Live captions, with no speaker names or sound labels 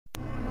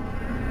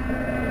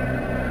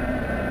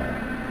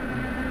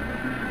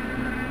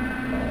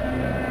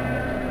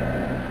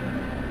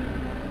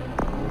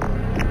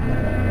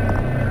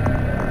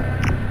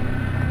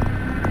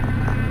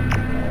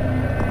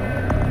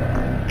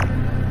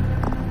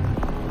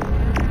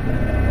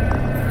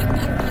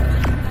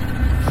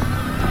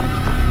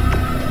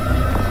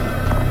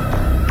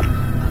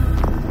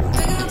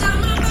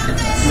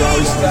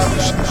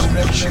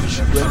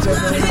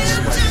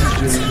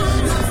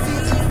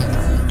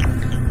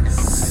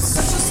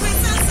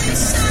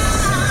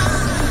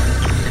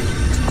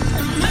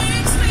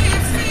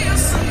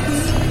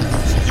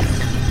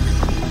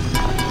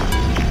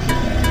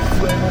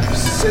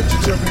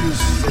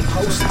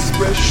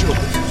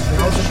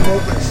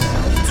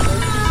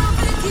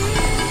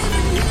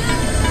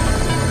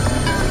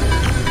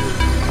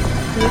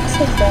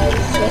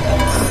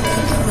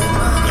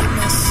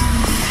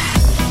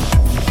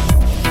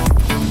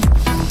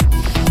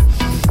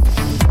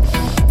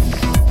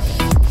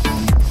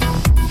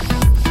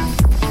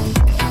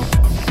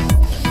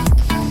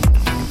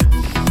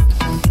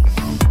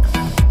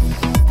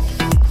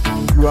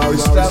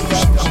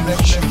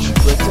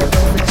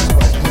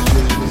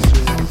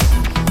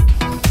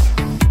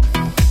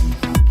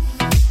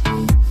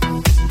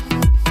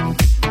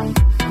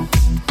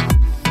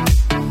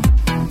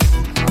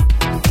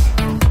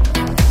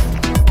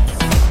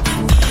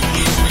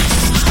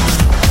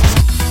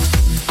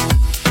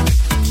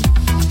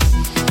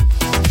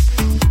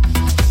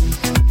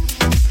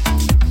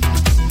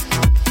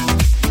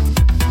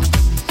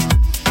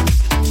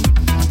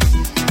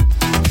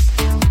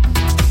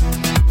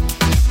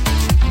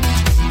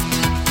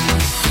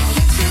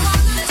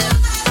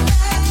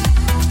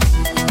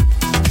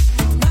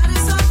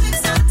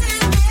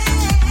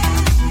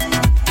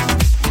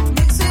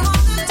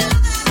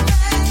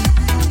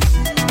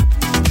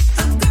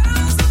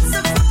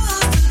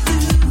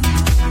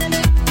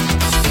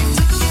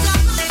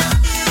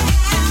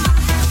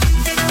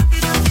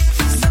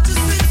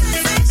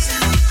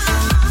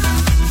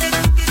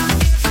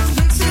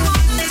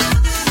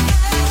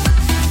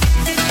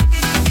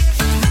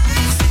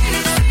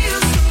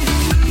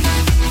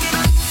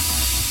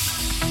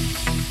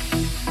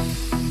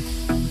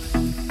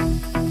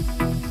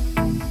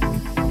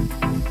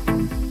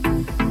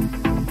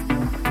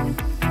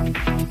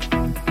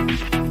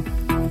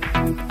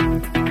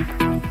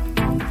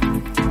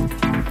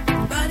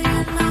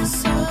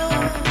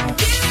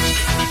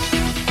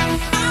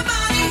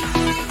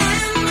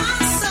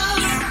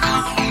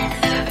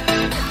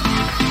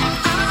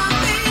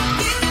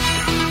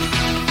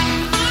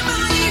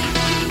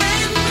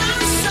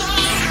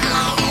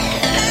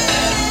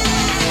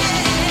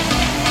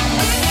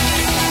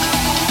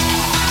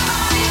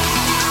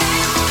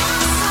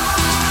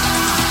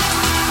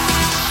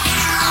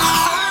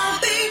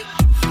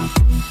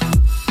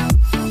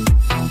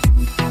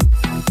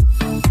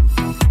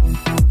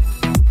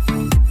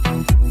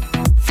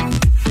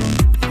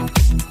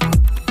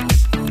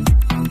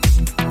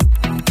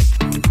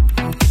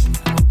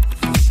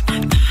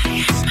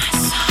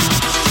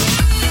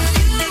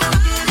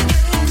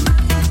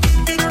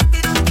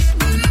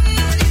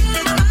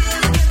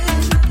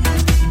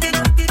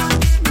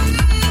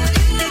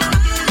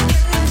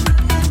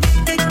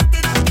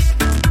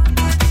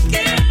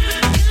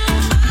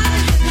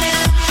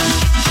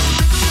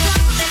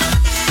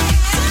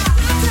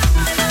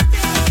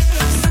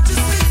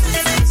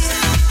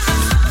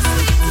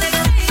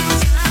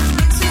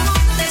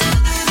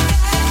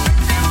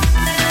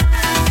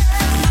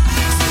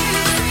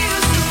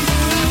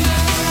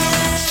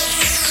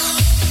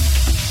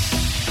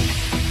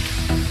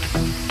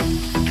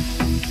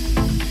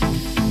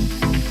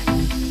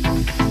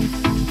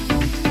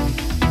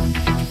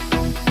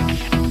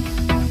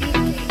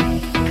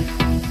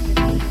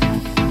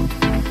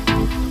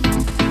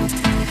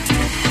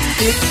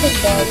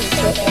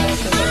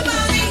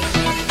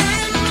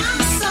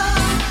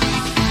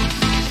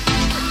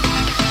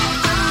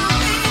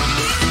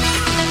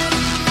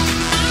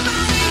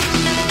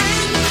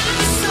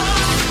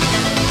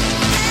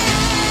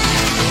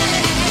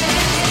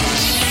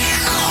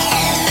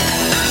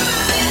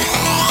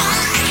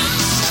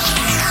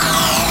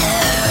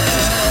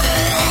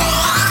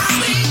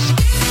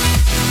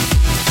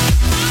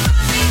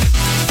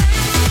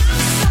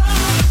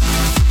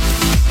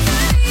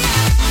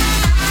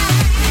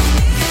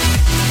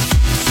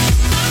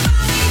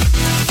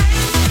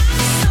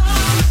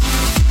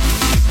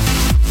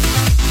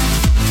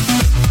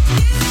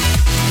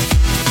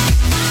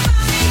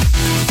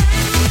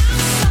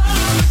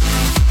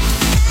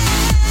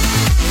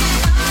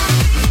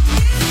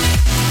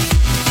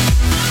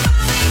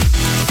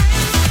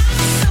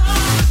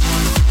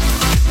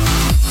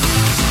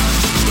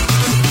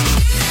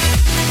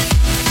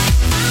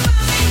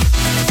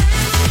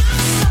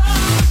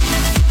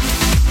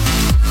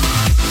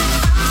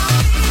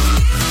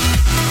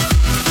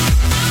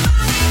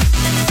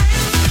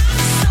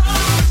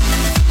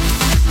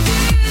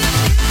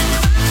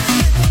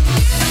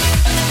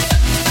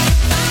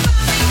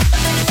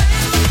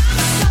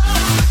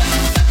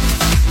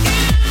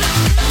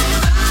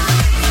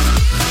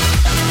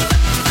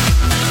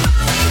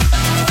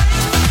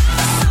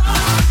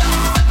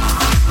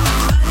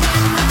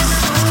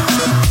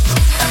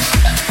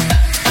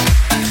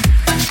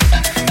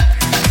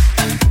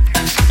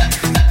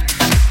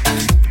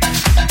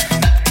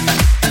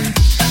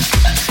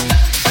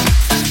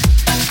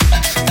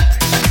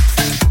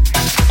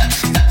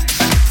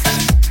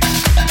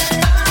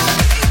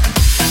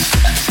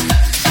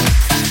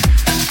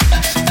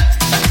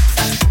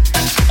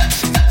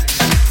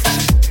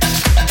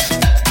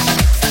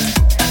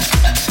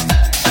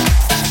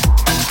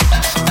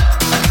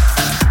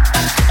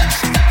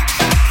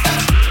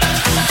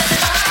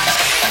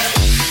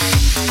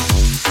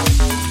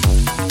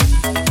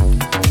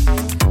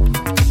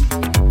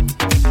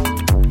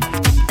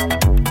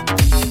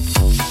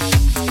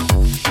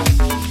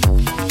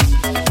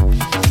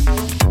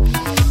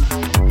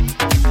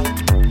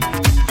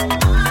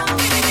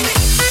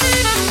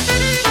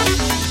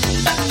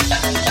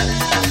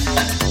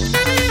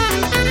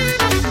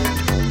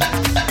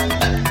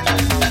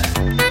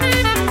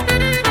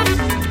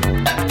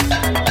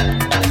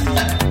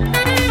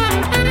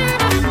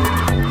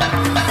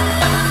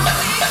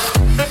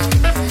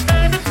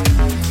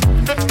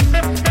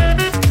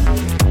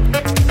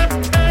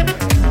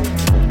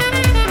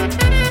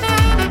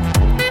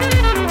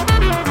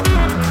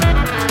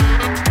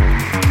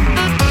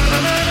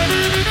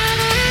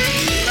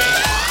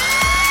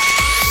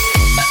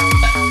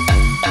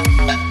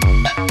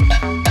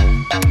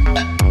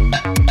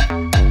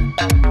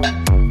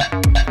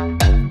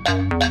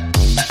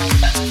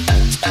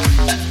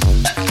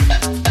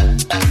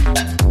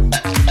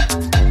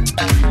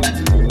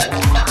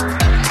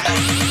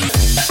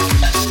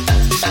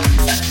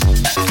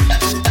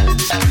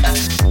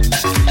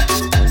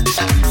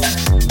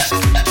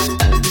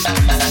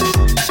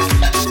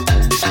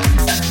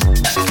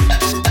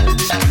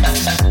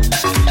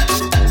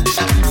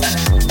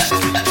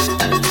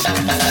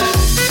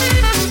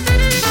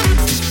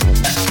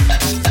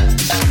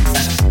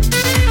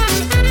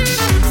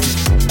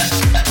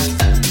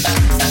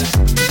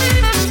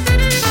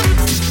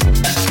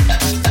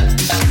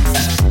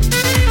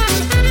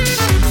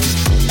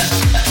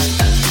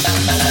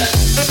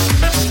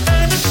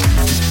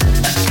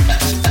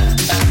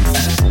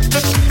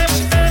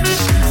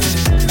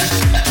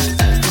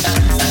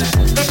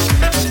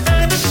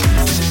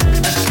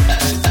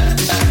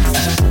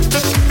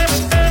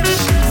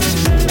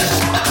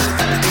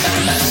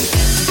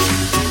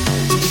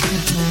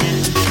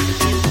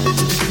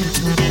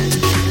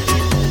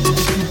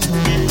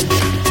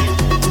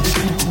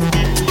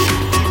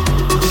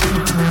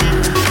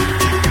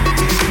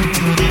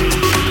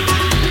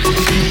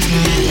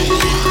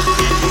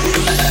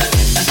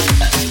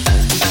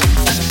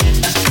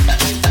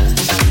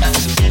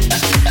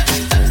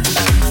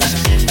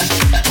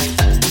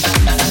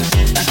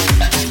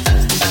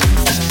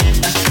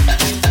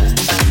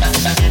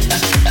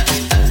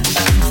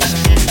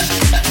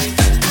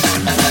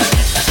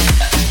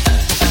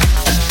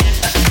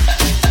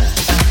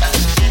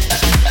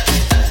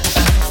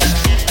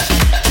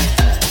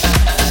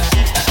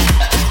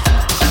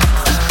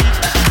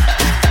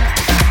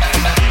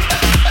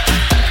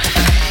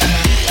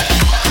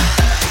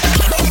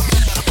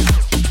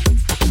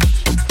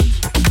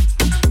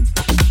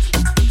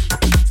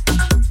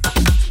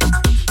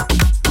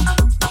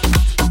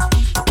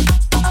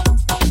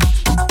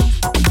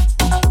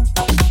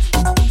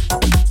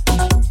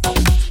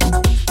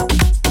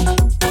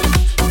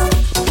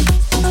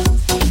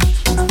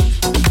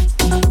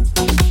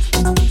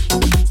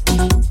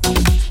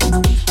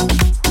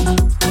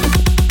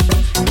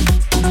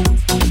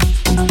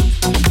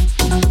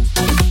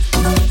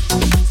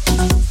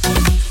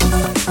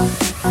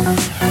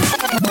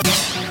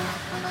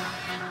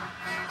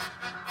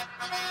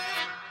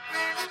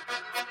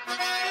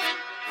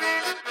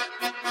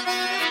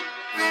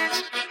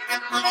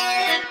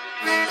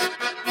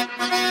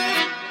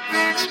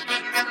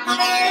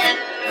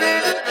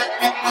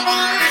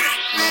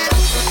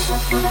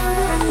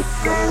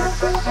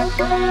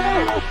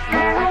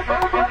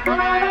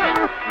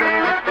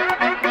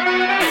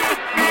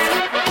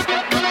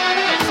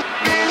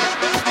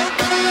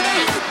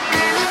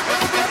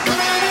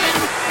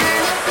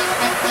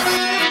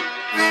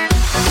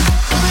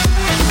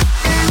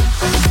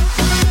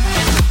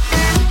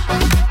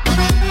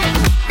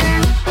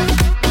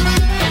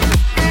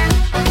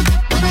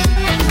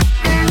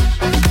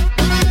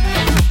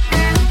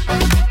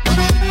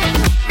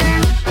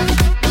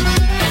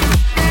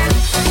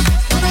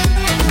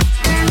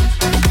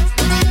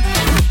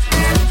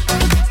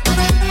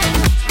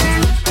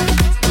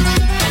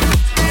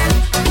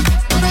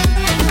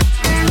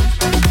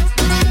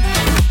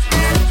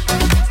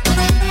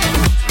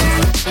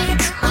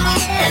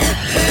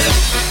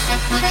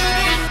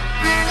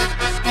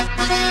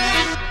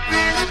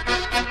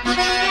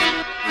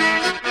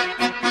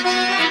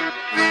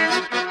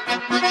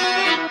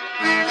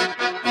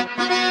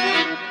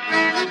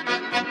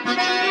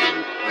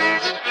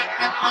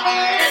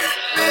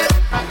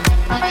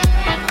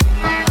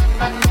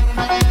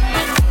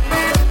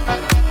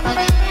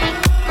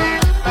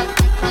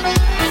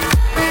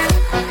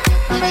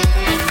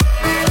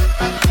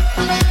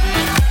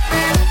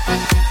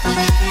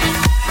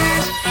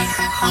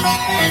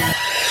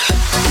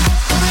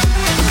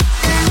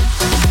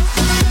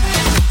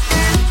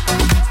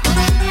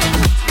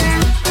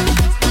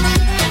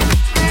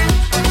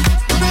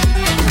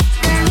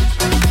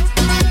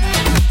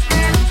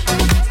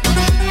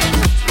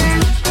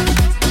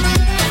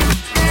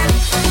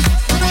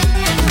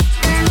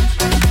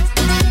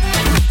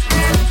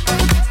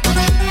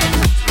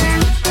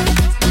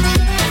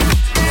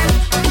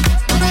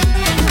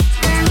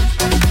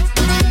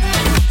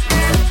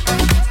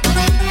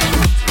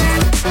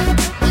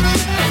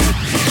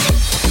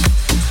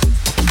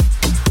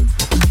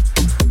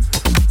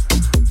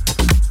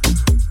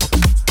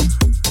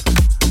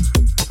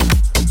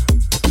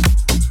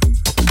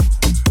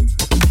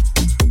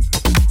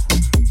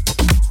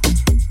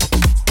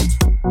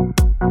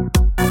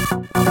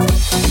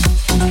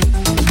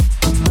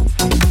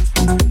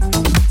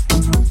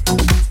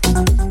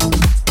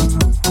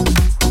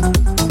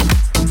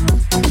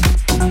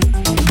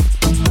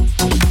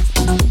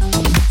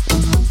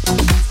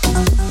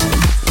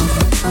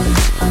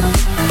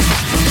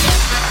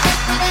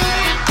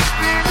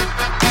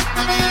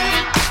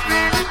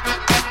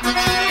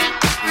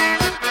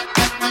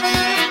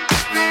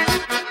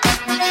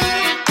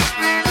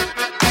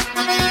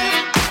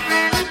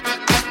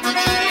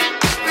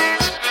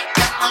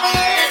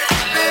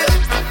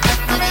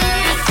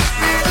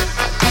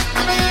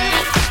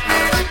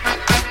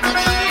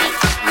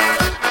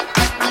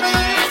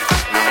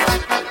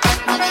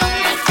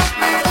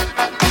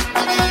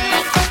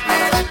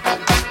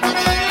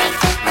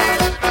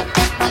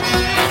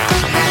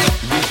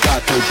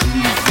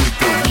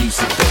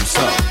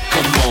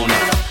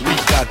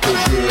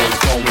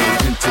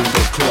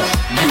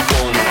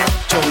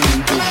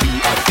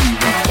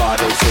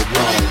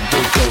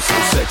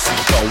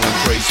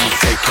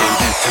taking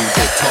it to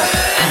the top.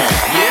 Come on,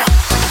 yeah.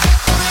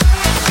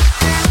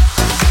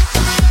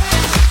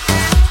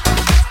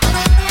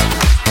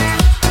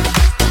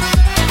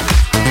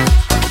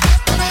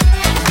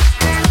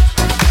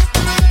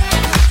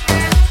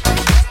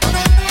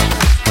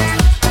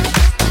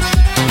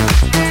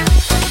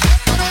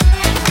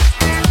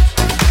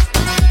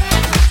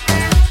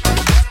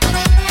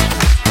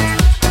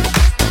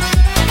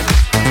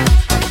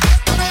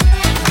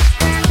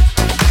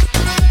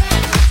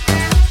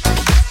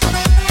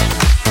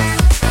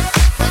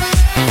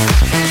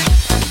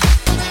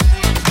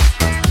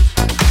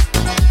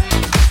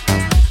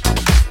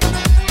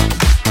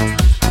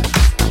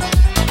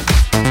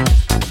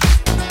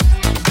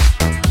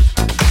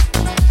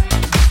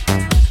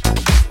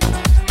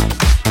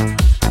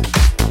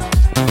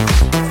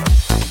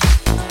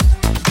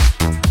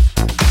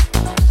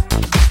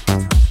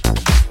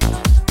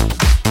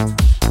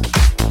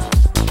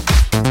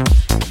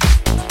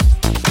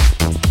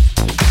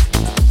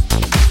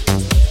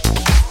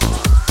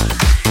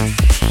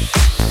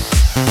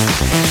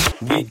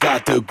 We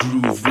got the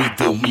groove with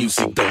the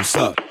music, don't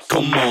suck.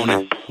 Come on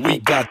in. We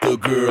got the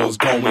girls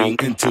going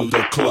into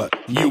the club.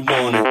 You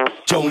want it?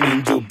 Join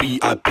in the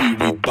VIP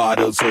with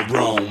bottles of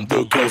rum.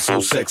 The girls so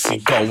sexy,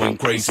 going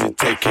crazy,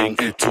 taking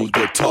it to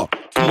the top.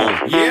 Come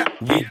on, yeah.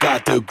 We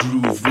got the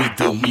groove with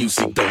the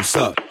music, don't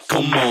suck.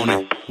 Come on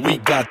in. We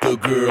got the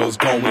girls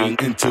going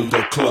into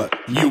the club.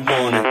 You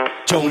want it?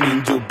 Join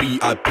in the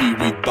VIP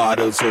with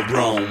bottles of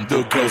rum.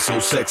 The girls so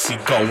sexy,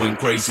 going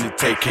crazy,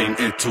 taking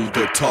it to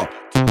the top.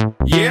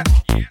 Yeah.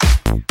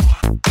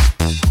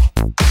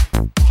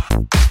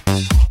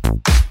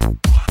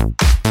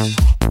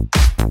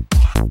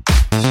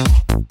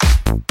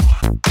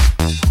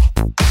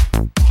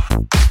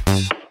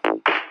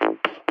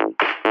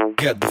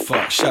 Get the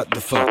fuck, shut the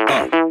fuck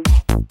up.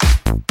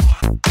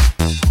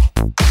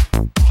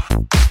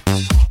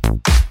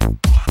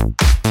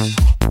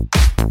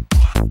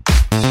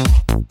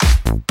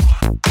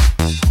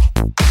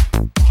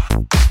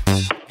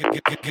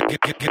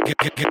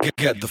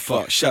 Get the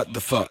fuck, shut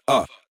the fuck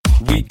up.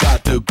 We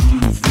got the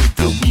groove with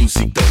the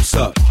music, don't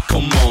suck.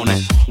 Come on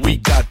in. We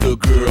got the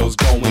girls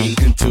going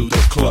into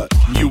the club.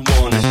 You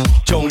want it?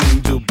 Join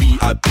in the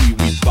VIP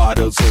with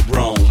bottles of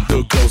rum.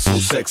 The girls so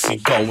sexy,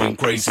 going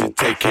crazy,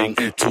 taking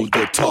it to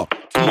the top.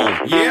 Come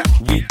on, yeah.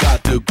 We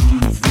got the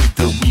groove with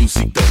the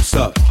music, don't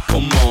suck.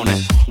 Come on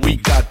in. We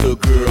got the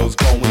girls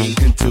going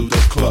into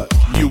the club.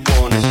 You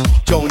want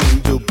it? Join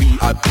in the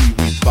VIP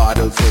with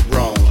bottles of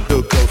rum.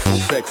 The girls so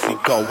sexy,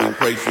 going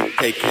crazy,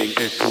 taking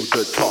it to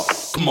the top.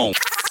 Come on.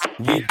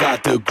 We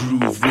got the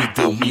groove with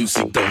the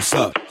music, don't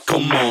suck.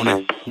 Come on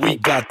in. We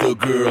got the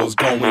girls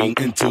going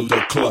into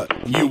the club.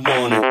 You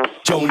want it?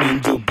 Join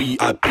in the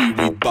VIP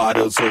with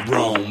bottles of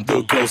rum.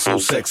 The girls so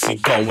sexy,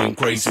 going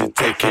crazy,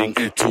 taking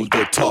it to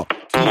the top.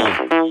 Come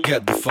on,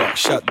 get the fuck,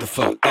 shut the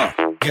fuck up.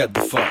 Get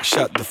the fuck,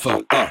 shut the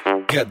fuck up.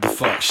 Get the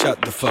fuck,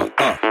 shut the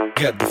fuck up.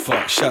 Get the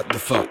fuck, shut the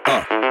fuck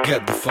up.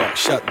 Get the fuck,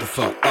 shut the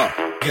fuck up.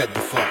 Get the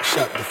fuck,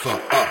 shut the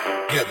fuck up.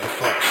 Get the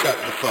fuck, shut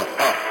the fuck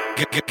up.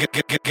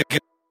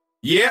 Get.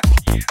 Yeah.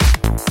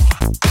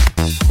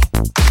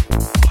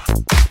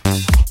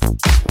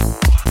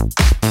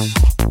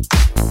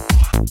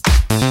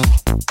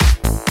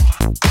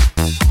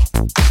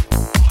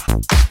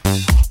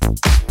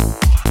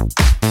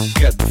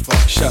 Get the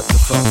fuck, shut the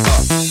fuck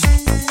up.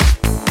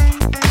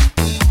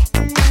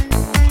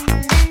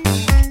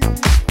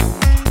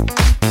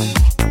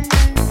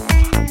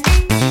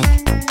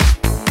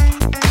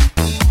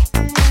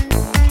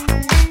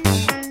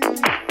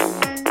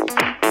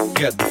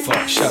 Get the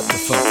fuck, shut the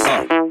fuck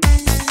up.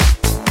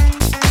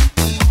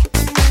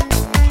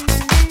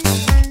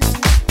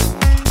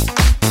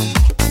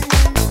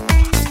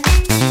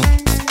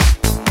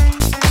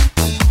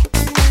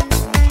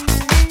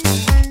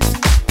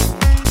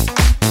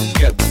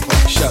 Get the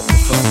fuck, shut the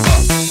fuck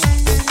up.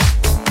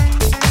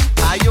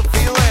 How you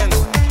feeling?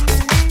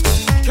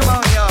 Come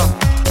on, y'all.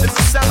 It's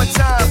the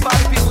summertime.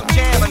 Party people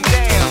jam and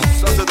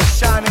dance under the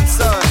shining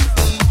sun.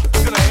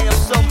 We're gonna have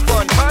some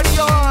fun. Party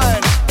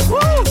on!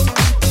 Woo!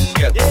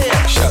 Get the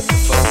fuck, shut the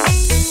fuck up.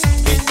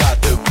 We got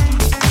the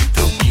groove with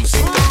the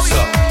music, don't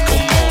suck.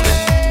 Come on in.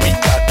 We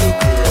got the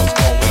girls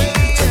going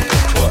into the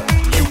club.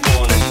 You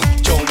want it?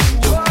 Join in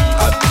the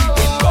VIP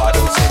with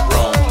bottles of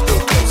rum. The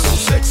girls so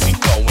sexy,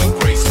 going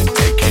crazy,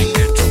 taking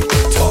it to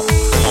the top.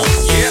 Come on,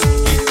 yeah.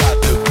 We got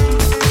the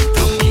groove with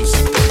the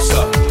music, don't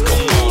suck.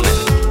 Come on in.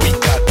 We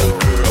got the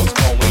girls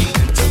going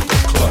into the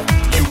club.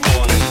 You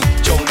want it?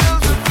 Join in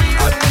the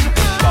VIP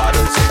with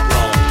bottles of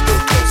rum. The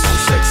girls so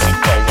sexy,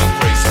 going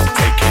crazy,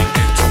 taking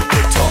it to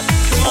the top.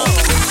 Come on.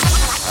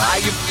 How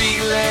you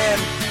feeling?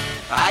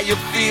 Are you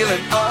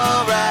feeling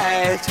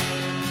alright?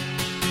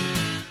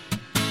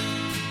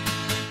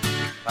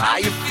 Are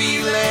you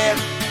feeling?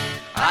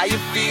 Are you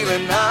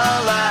feeling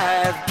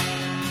alive?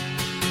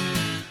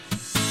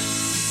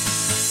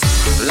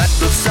 Let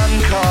the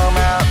sun come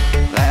out,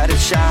 let it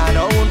shine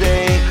all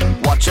day.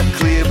 Watch a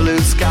clear blue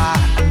sky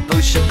and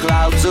push the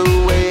clouds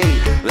away.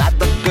 Let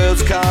the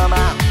girls come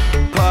out,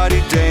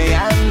 party day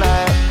and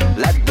night.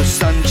 Let the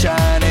sunshine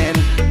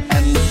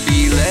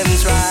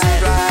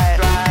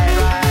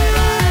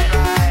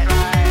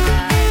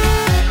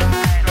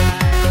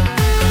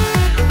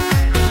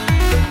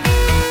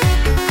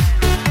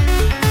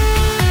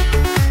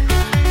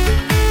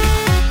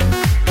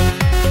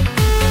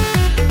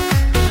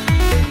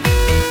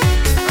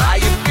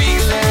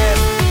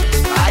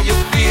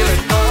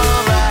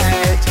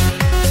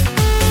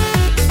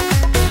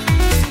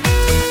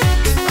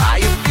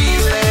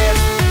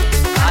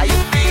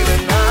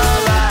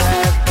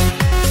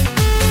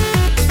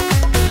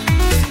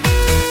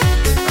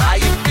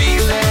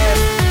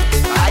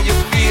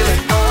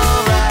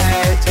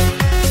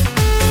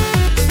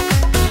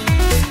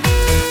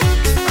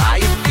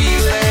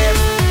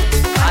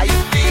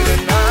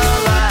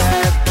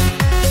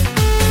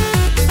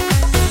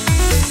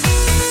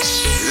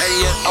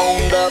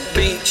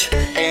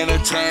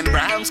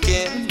brown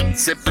skin,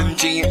 sipping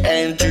gin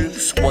and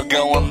juice. We're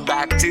going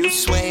back to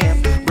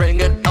swim. Bring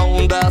it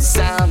on the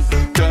sound,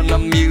 turn the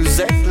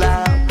music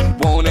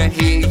loud. Wanna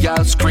hear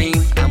you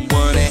scream, I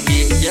wanna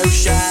hear you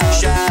shout,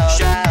 shout,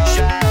 shout,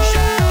 shout.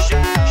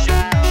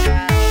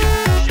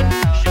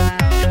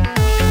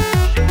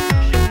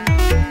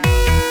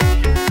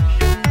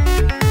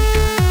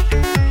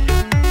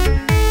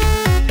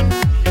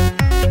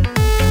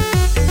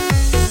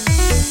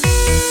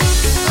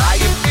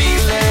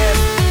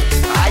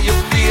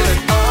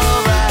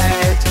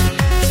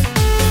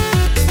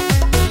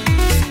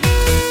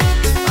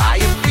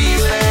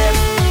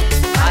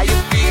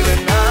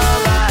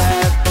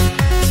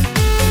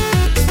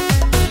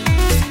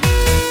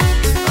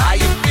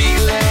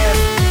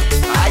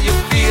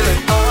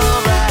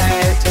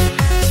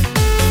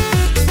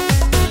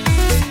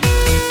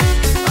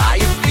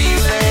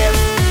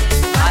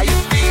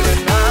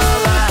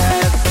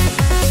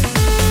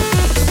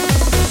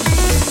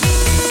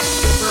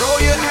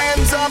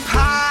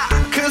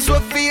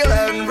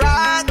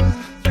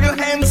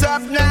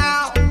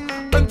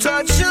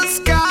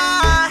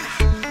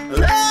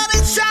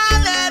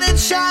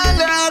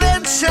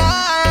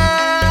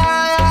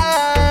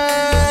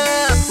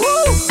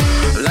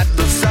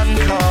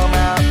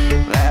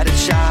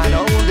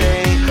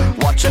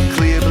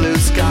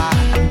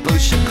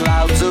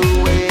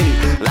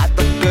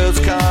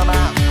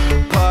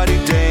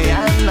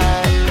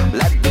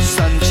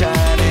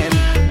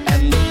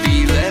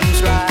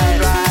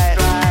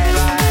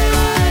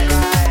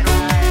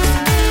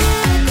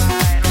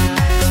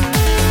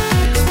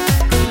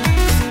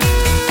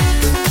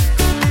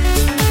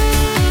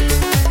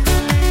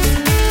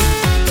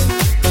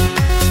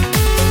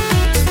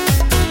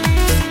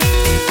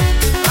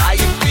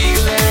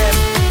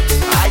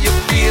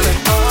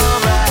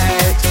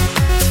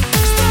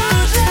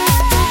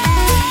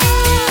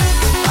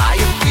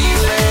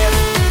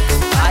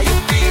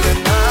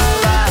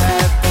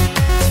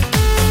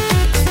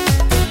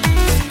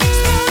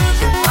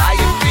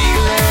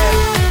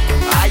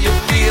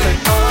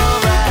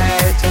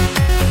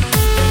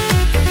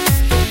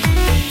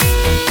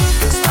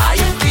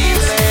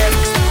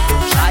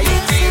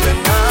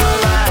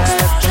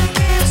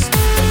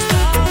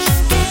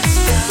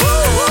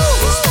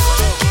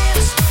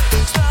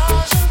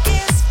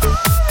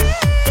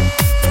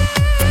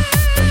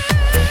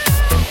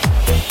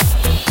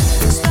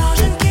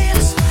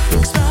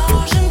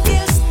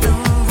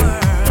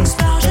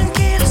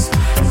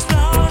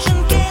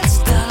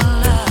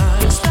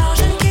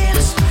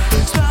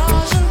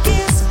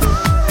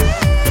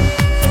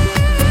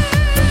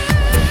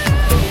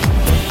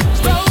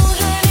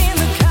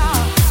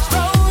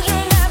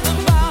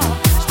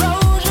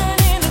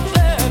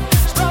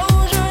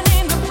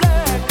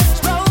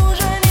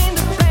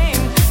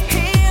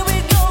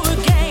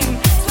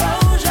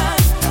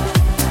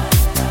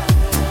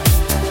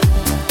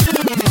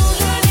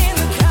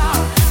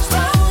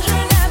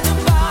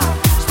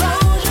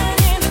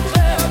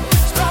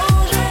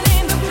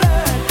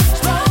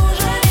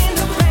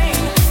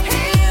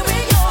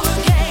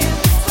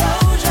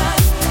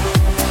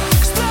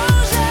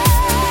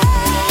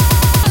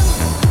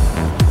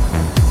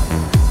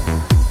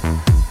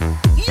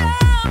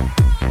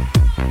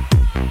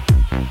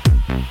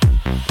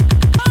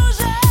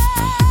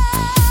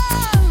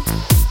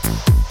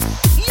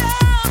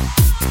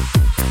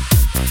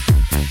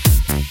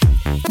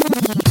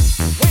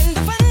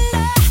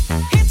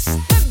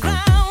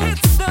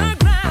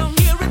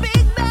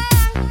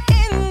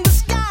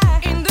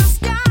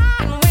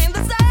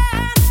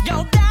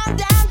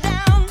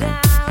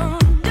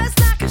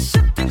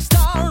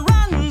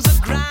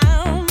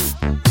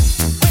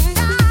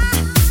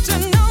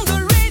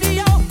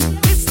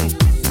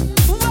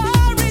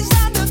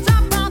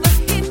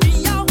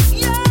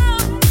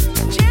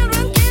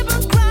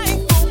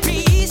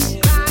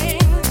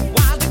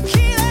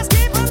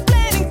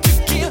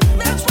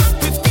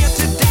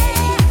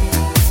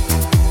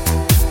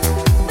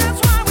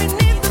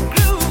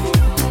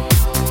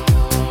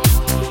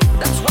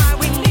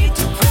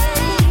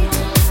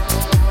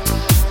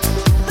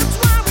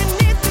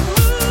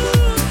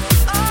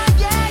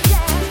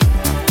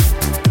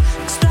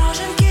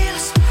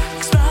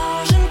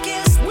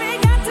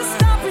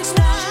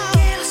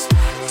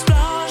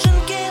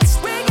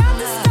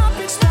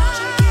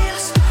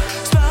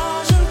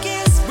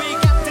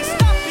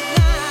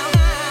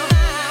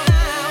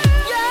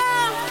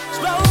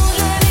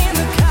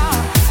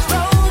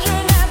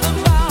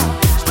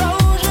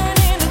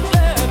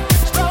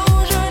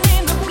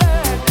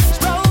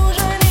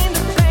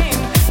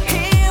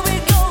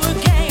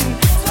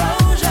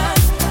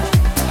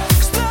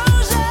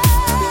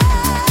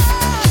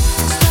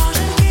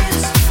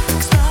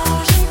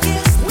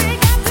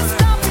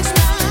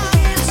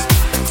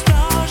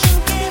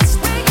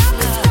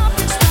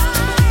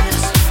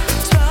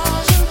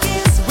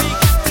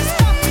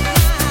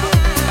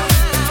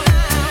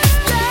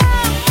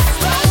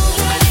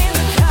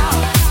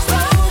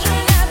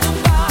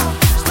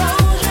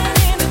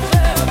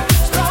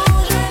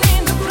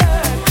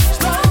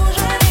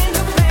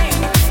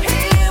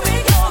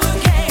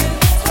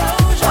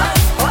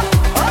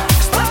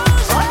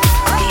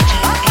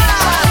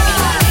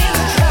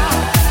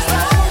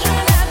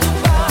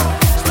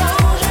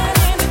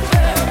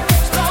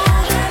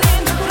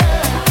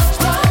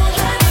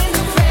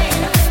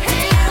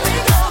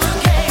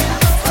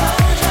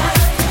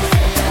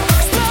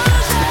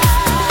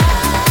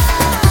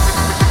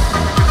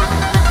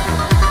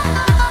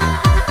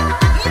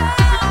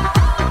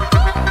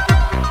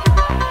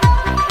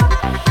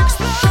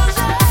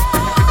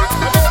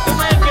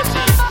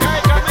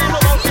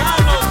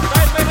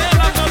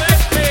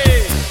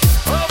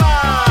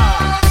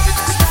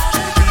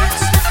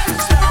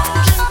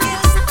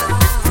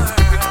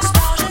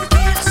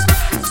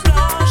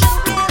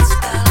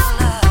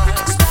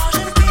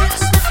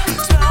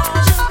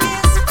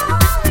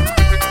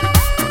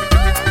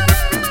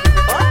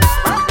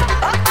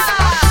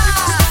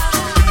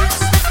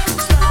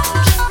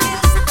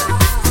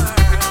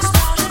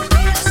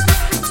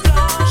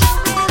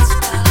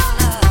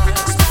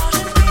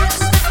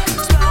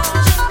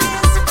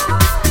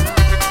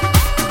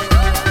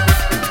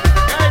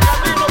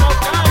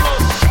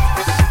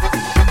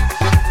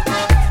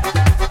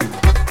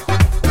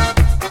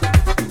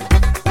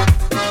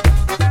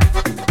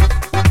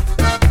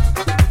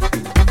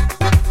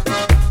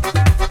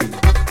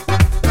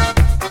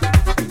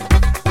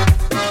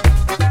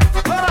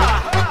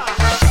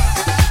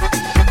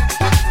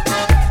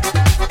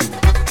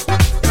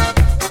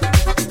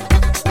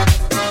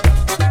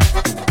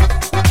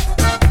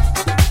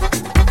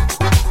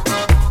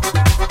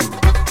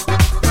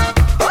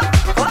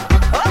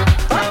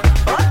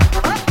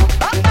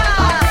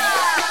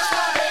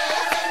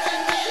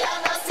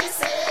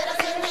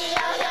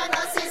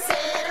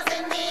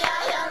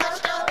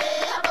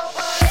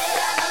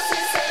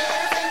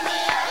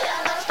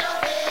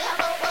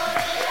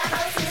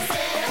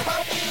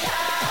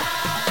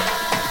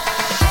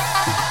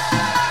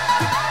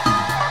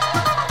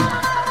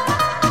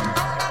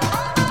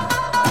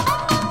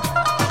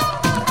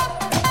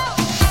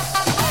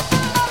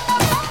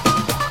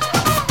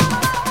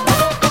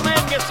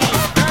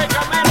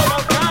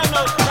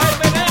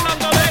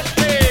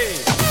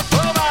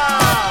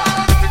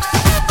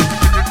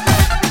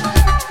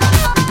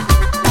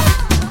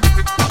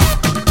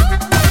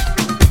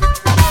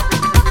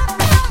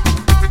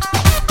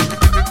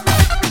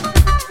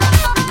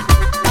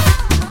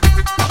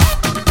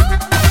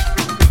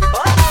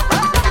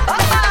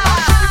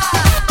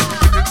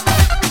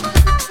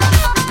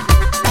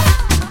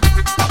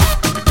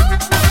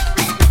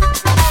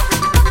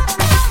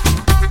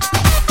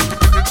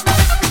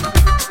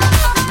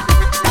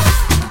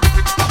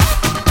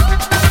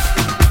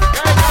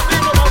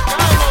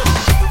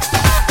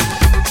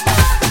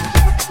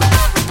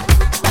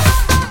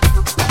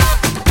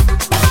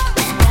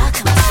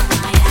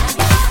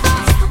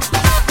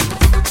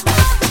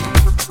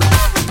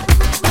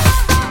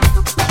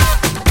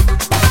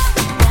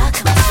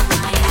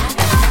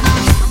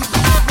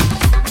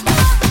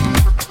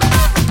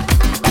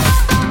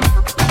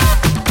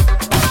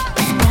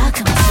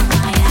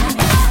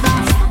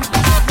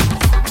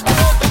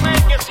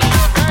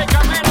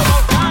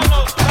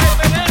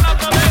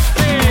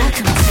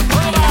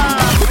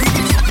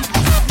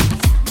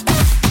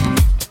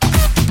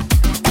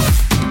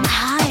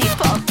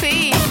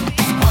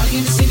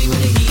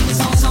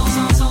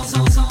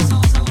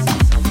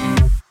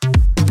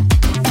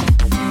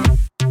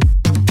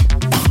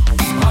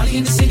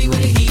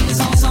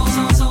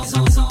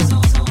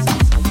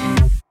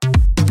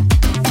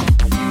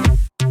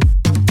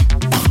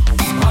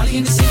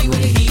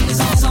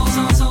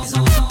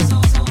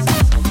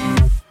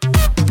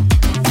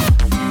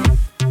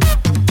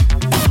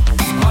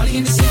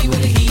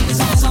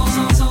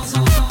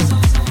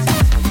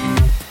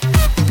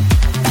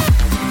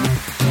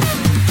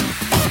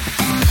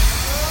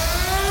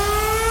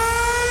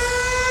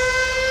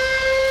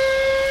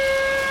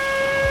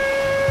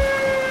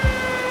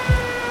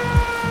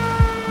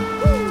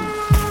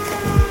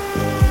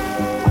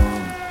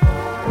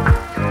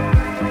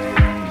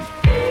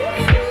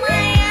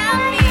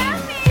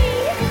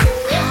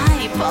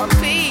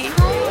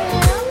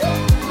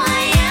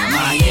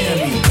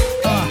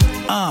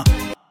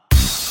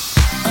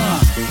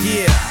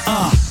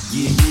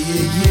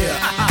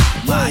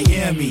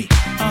 Miami,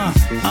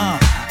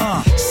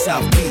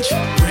 South Beach,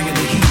 bringing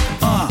the heat,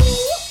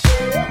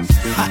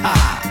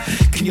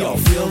 Can y'all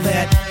feel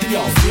that? Can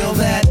y'all feel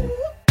that?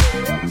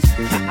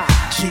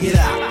 Check it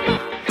out.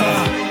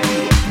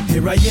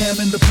 Here I am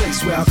in the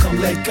place where I come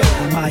let go.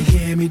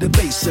 Miami, the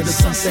base of the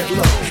sunset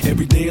low.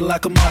 Every day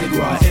like a Mardi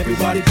Gras.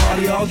 Everybody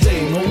party all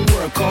day. No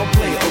work, all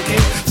play, okay?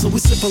 So we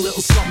sip a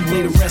little something,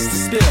 lay the rest to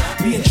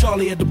spill. Me and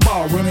Charlie at the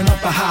bar running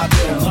up a high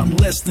bill. Nothing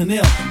less than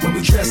ill when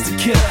we dress to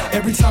kill.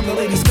 Every time the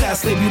ladies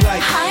pass, they be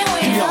like, hi,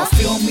 can y'all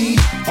feel me?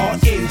 All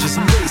ages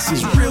and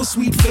races, real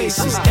sweet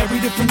faces. Every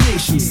different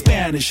nation,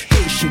 Spanish,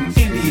 Haitian,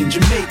 Indian,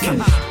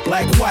 Jamaican,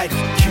 black, white,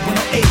 Cuban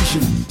or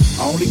Asian.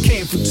 I only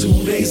came for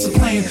 2 days of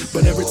playing,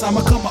 but every time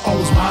I come, I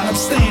always wind up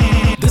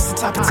staying. This is the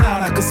type of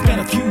town I could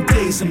spend a few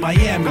days in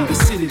Miami, the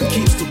city that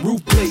keeps the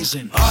roof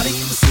blazing. Party in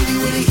the city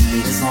where the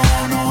heat is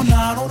on all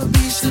night on the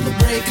beach till the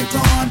break of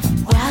dawn.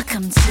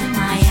 Welcome to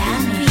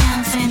Miami,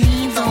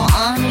 bienvenido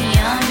a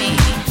Miami.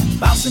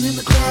 Bouncing in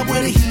the club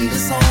where the heat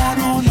is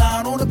on all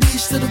night on the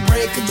beach till the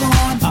break of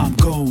dawn. I'm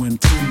going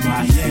to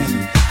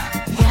Miami.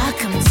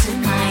 Welcome to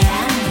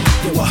Miami.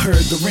 Yo, I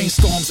heard the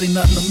rainstorms ain't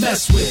nothing to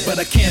mess with, but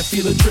I can't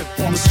feel a drip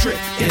on the strip.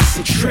 It's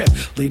a trip.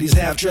 Ladies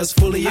half dressed,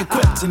 fully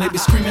equipped, and they be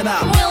screaming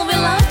out, we'll be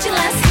love to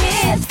last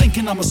hit. I'm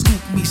thinking I'ma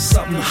scoop me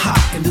something hot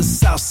in the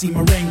South Sea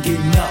merengue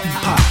melting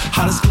pot.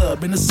 Hottest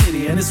club in the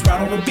city, and it's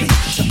right on the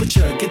beach.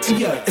 Temperature get to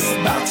ya, it's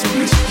about to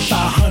reach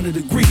 500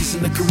 degrees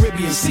in the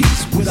Caribbean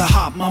seas with a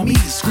hot mommy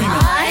screaming.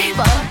 Hi,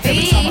 Bobby.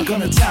 Every time I go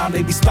to town,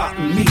 they be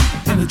spotting me.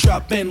 In the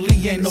drop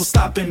Bentley, ain't no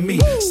stopping me.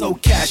 So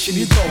cash in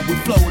your dough, we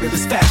flow to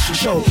this fashion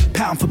show.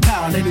 Pound for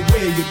pound,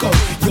 anywhere you go.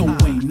 Yo,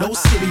 ain't no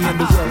city in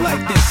the world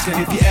like this.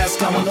 And if you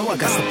ask, I don't know, I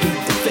got to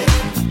beat the fit.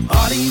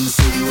 Party in the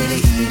city where the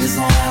heat is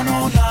on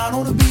all night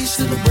on the beach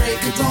till the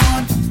break of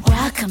dawn.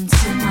 Welcome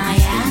to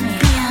Miami,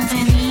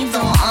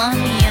 bienvenido a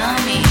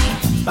Miami.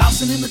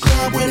 Bouncing in the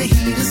club where the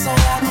heat is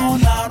on all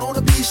night on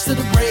the beach till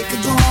the break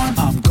of dawn.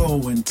 I'm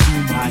going to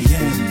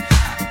Miami.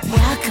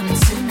 Welcome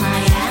to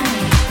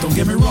Miami. Don't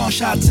get me wrong,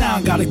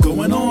 Chi-Town got it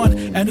going on.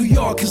 And New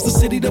York is the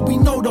city that we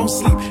know don't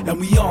sleep. And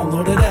we all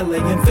know that LA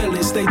and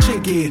Philly stay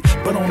jiggy.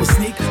 But on the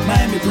sneak,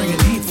 Miami bringing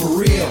heat for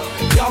real.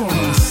 Y'all don't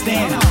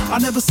understand. I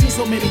never seen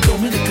so many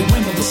Dominican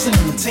women with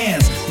cinnamon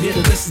tans. Yeah,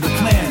 this is the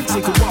plan.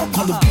 Take a walk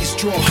on the beach,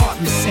 draw a heart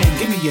in the sand.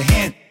 Give me your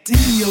hand.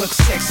 Damn, you look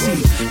sexy.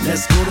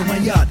 Let's go to my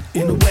yacht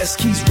in the West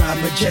Keys. Ride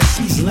my jet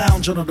skis,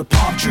 lounge under the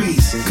palm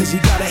trees. Cause you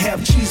gotta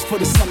have cheese for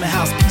the summer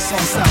house piece on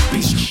South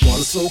Beach.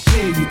 Water so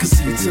clear, you can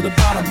see it to the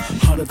bottom.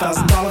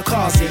 $100,000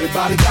 cars,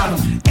 everybody got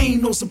them.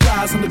 Ain't no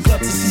surprise in the club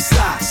to see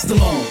Sly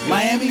Stallone.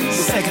 Miami, the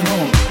second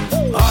home.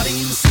 Party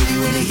in the city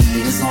where the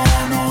heat is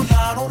on all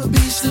night on the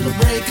beach till the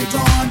break of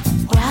dawn.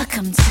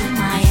 Welcome to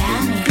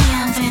Miami,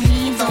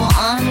 bienvenido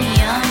a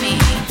Miami.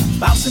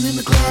 Bouncing in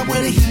the club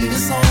where the heat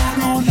is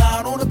on all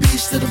night on the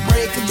beach till the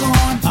break of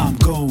dawn. I'm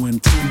going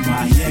to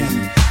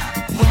Miami.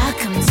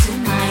 Welcome to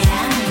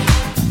Miami.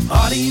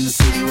 Party in the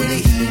city where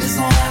the heat is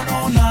on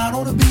all night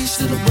on the beach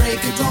till the break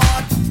of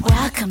dawn.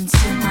 Welcome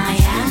to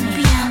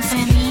Miami,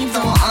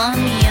 bienvenido a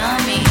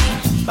Miami.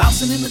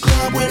 Bouncing in the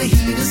club where the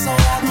heat is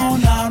on all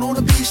night on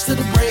the beach till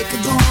the break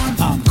of dawn.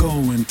 I'm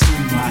going to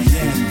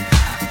Miami.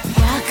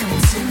 Welcome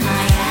to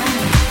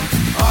Miami.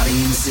 Party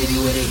in the city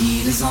where the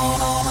heat is on.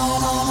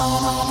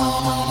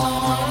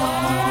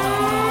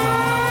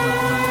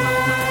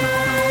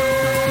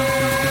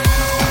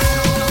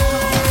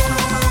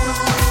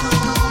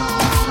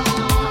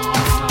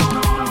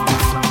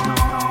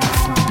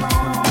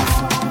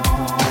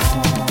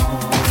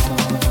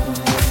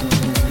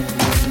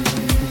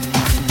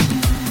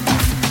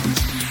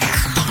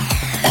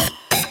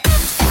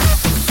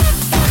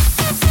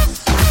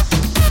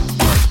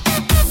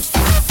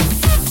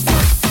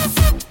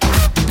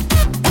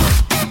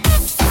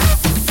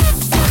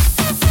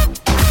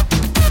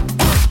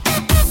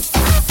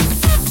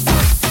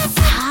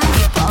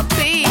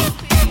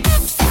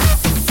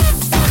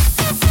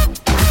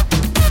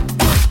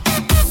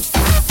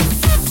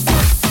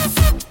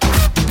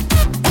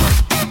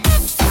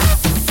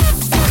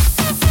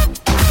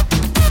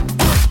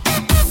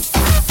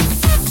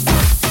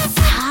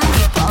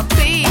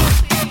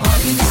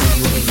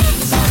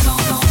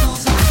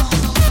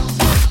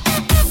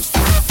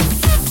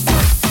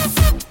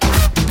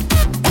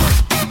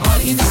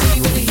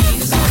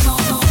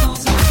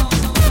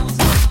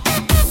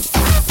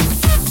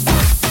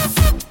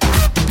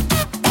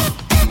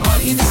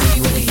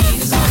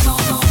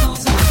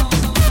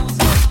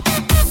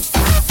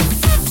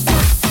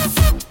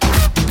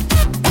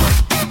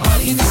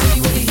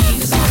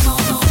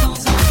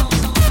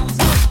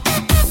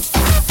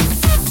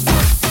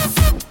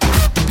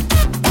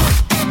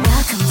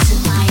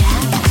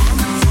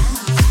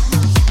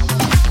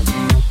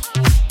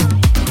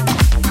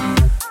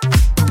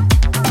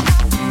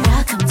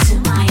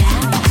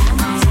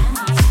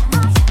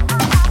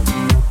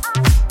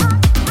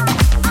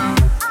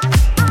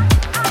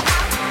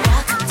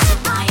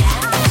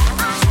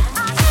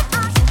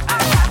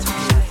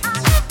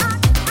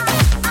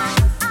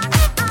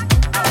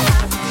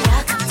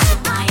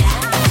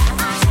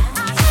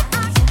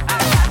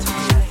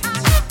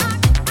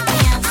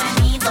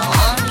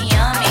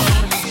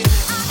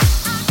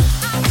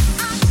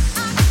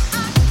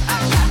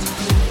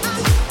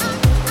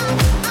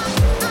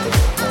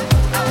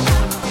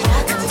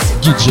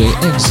 DJ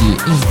MC in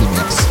the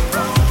mix.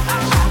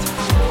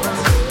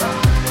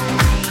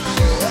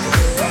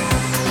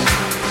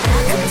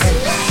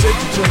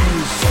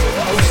 Sagittarius,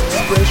 house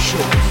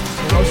expression,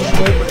 house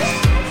moment.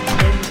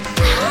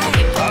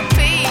 Hi,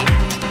 Poppy.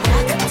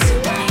 Welcome to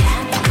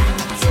Miami.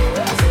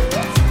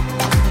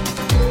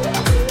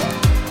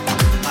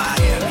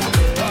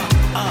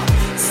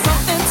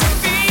 Something to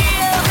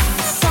feel,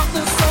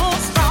 something so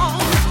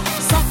strong,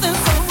 something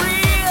so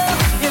real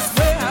is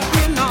where I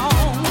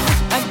belong.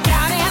 I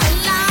got in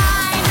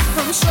line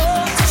from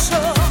shore to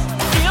shore.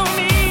 Fill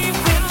me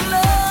with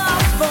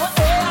love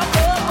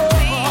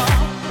forevermore.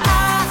 I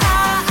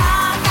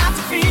got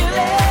to feel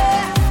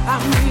it. I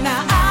mean, I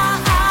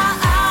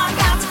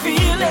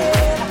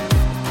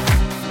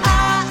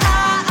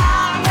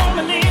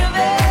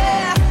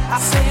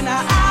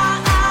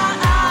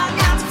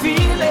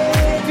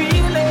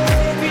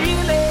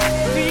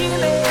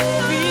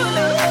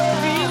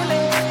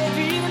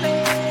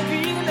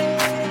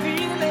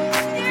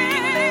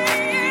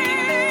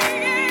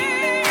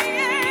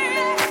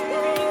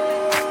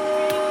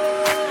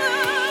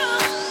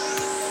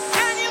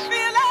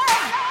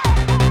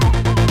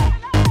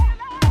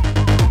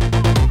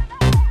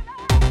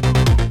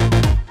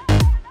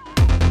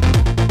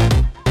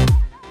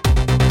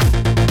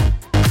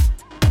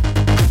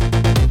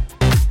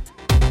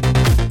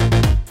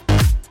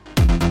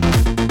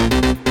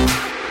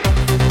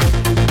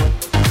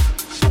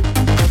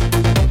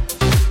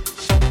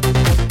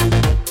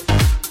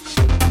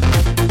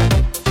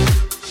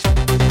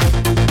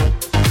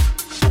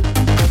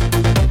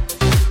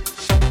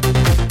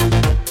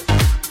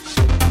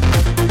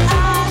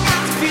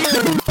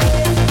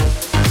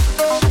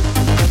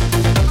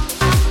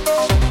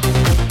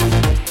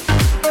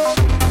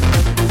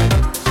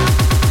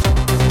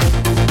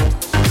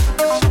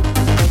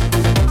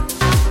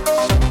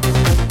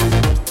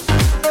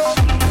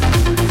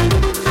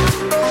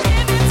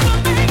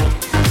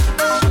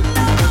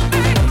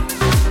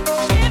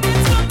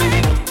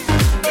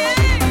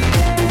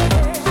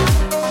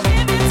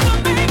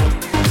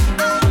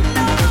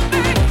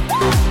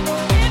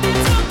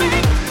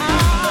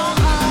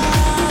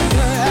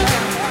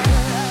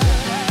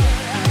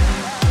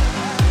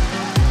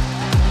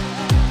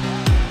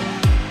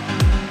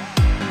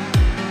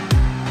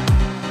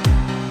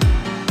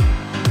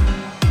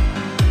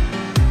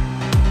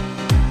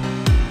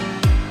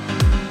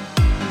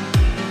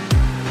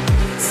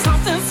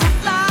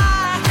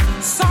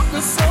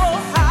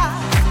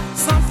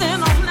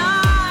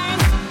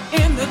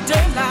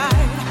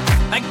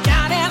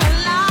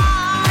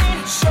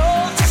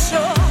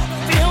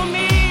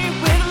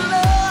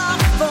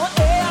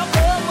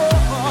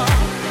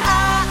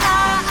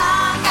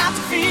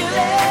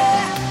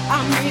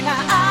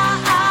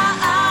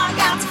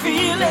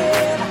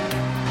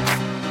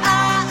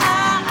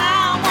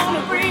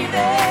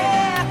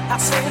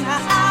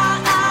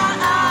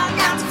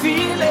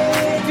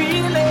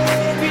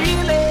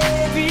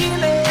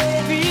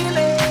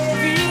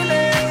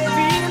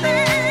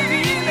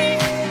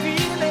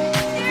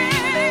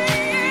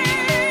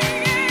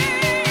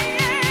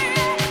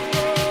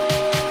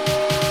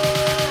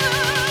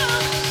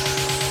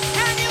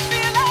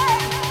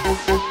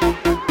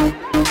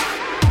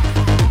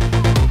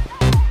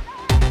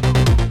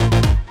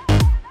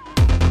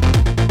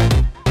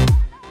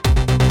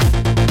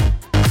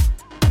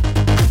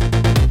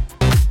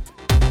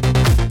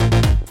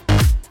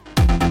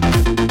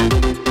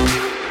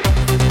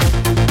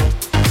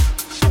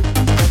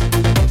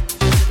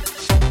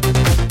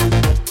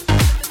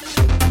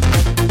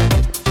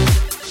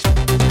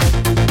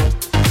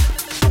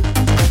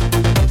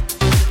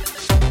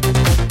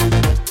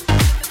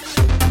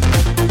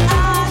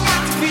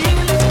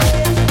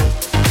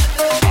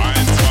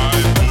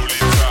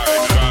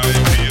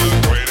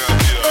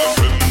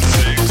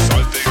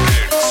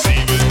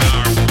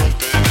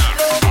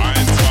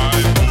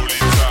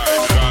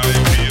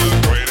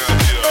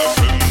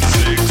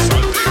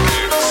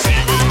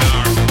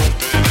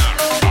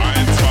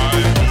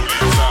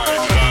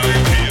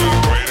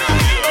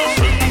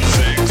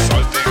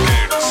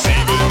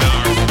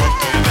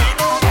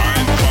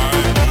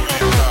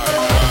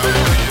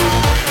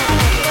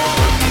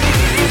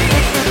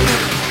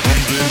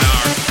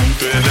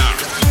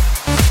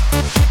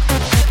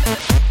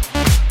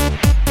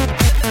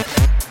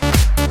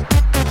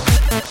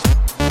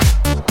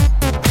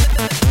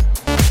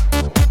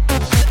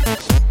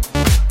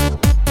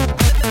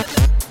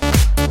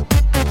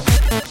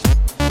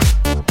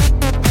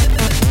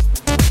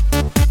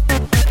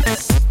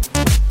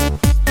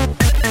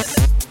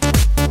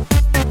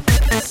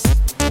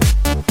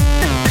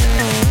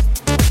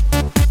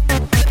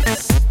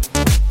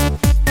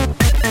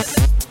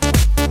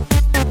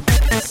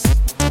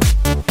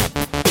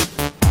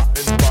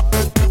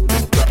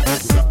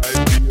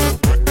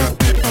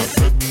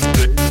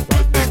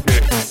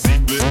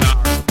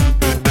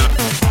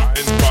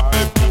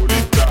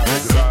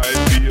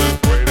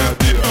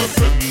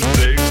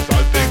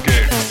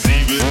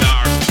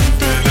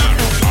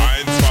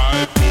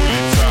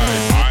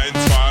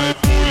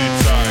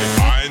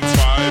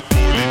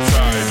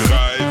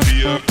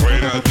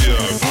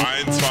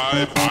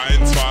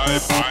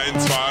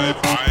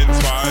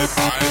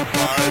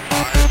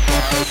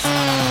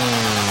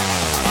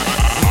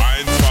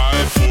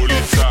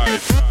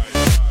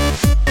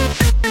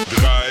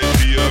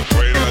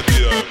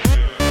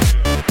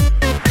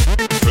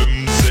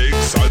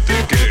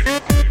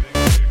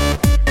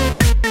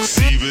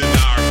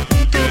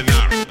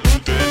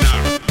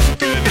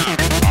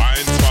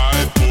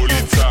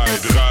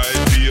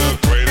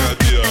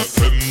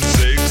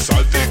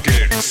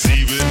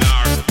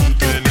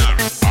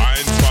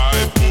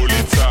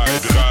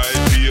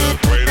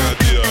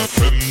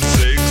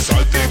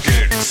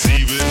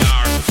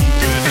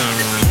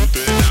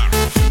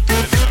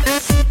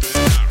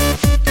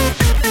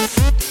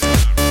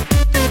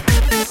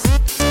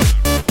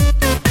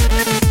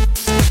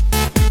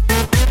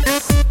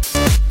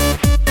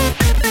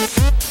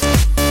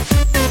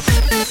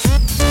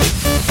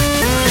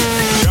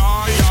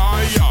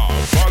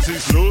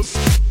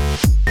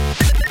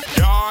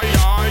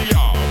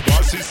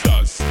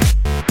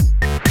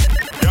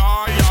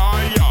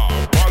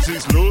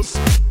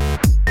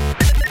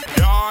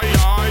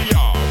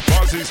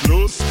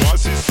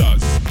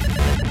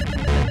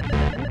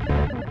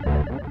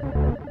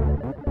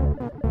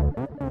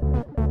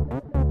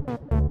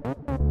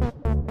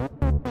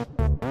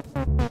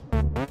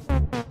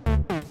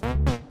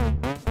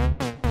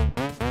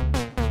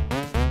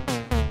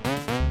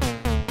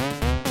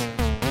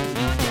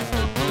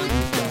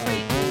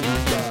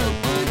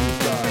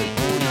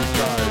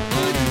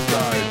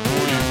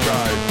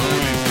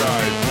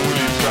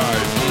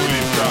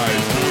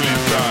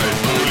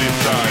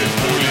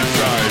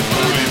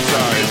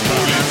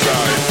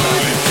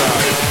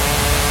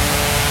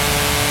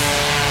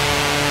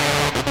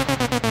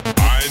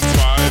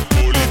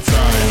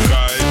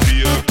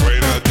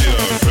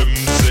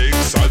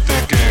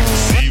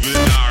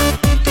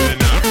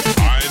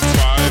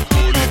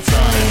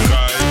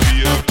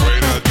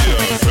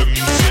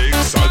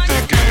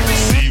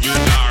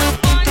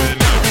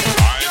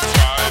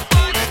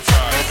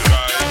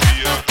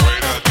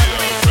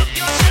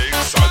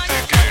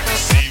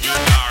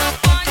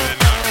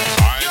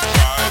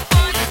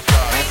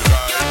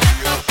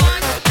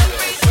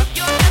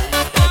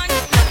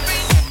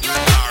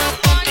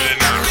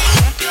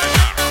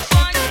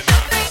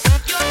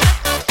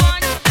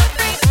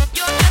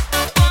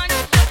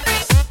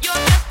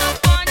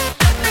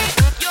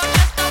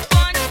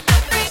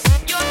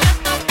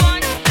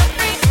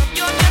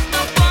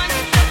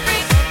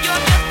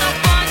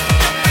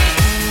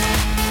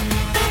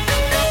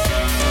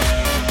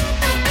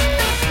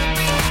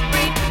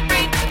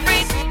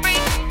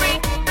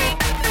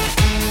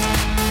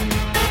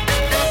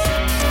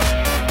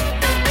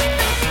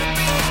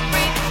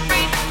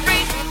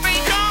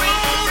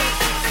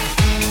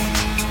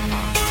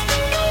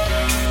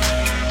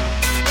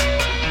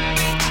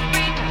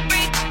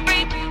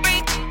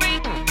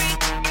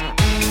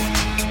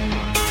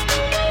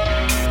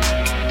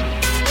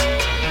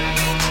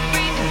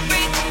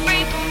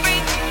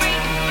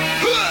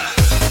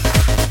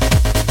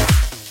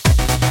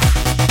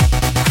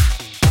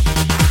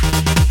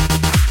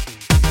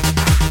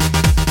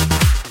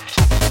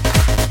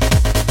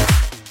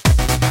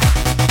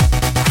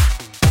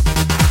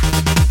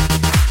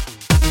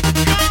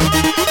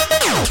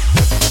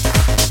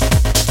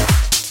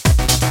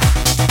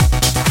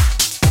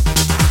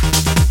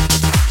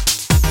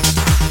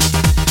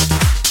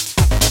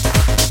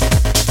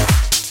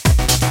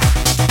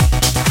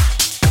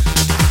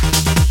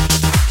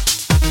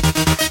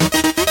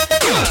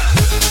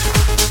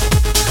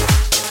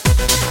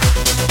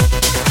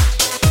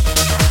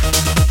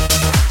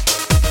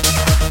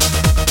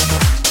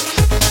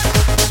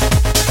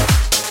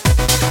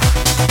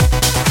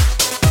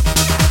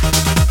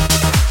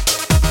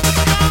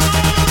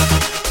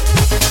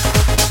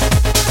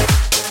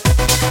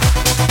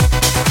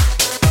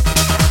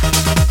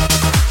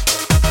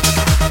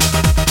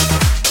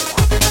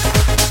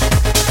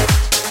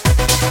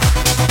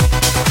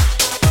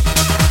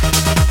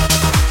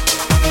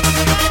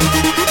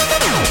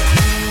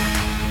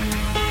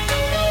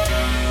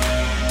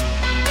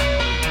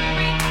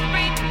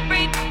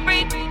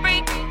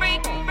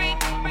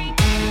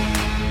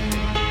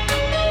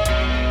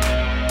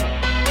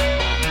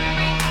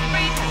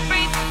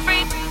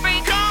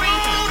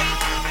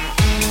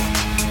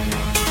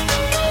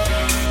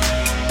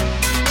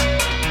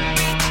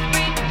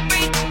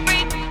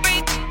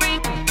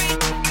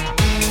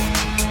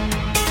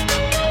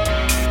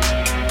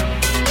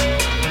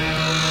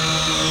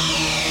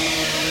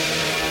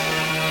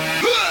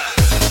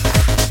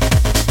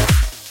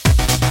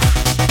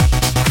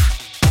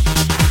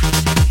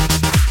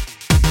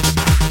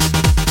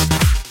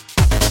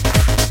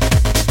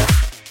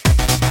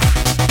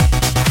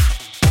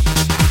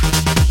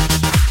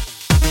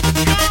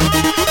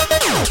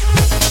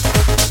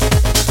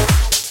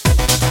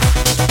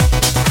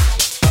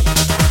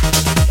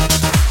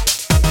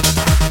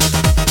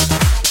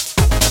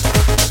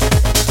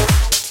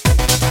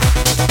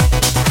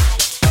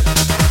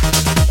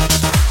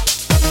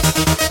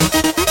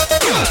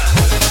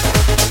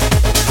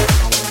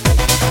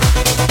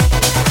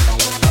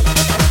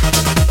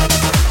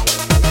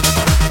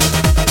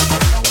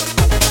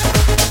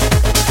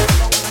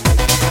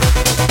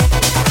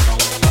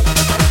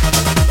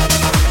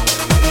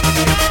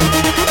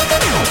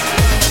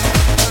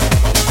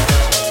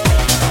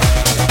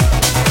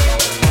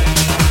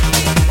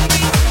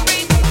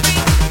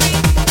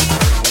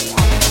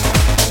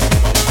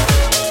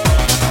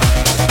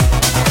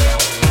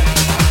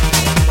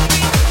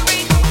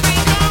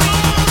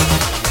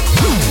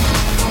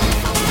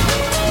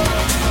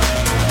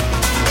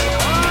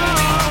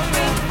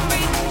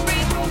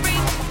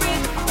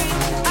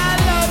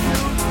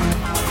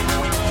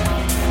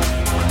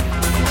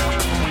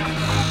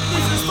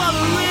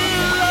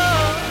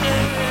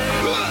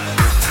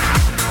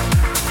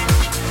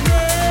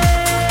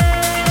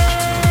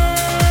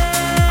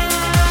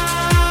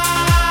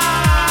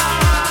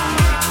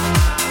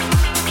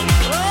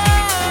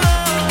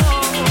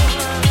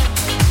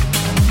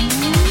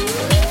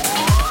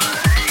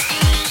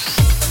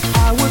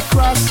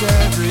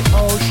every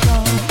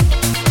ocean,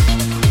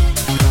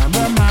 climb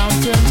the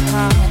mountains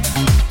high.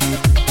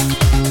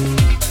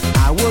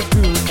 I would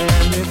do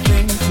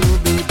anything to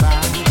be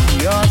by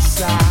your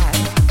side.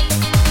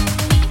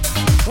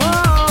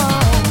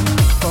 Oh,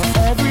 for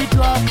every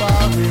drop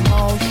of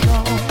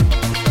emotion,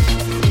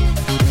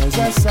 there's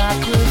a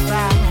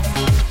sacrifice.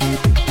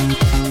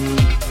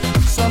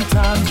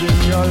 Sometimes in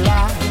your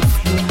life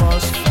you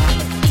must fight.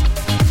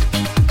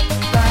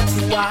 That's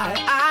why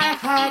I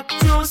had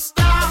to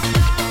stop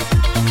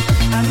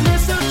and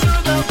listen to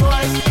the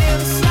voice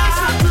inside.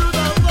 Listen to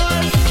the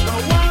voice, the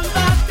one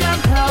that can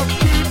help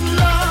keep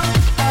love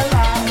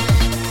alive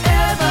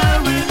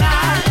every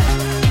night.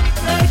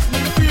 Makes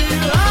me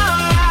feel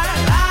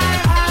alright. I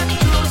had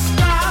to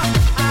stop.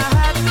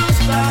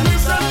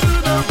 Listen to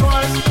the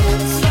voice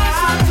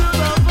inside. Listen to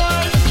the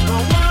voice, the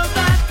one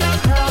that can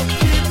help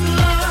keep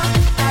love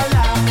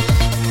alive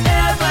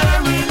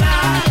every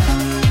night.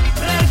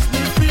 Makes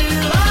me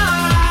feel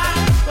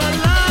alright. The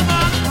love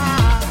on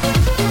high.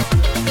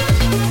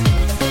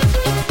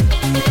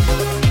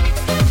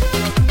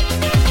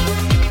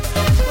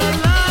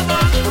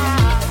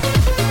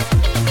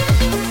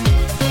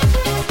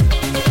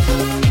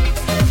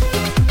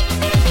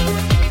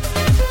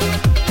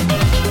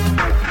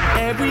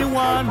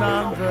 Everyone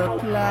on the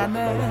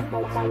planet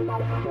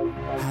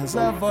has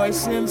a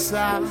voice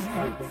inside.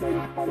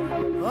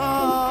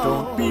 Oh,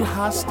 don't be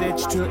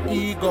hostage to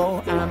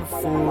ego and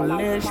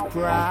foolish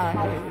pride.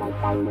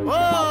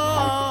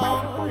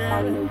 Oh,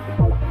 yeah.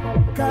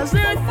 'Cause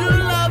if you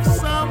love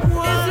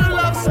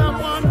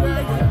someone,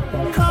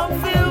 yeah, come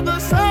feel the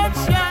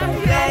sunshine.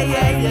 Yeah,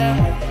 yeah, yeah.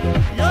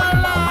 Your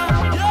love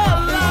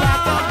is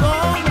like a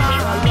gold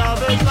mine. My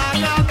love is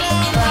like a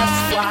gold mine. That's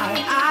why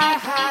I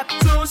had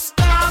to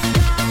stop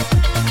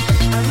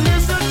and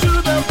listen to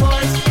the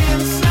voice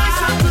inside.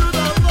 Listen to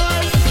the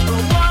voice, the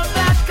one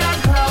that can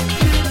help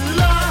keep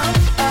love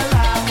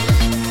alive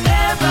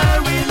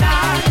every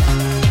night.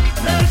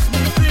 Makes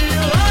me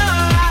feel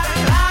alright.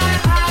 I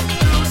had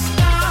to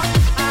stop.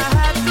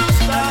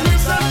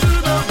 Listen to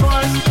the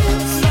voice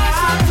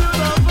inside. Listen to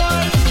the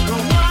voice, the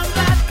one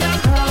that can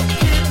help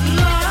keep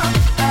love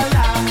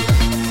alive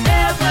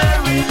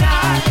every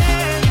night.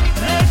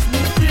 Makes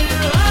me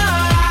feel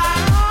alright.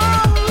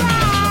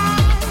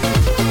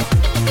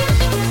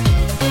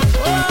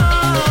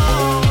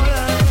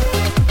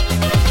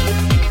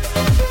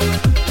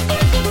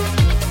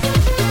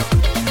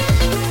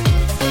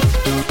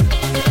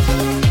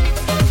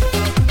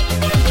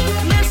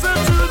 Listen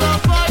to the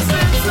voice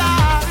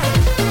inside.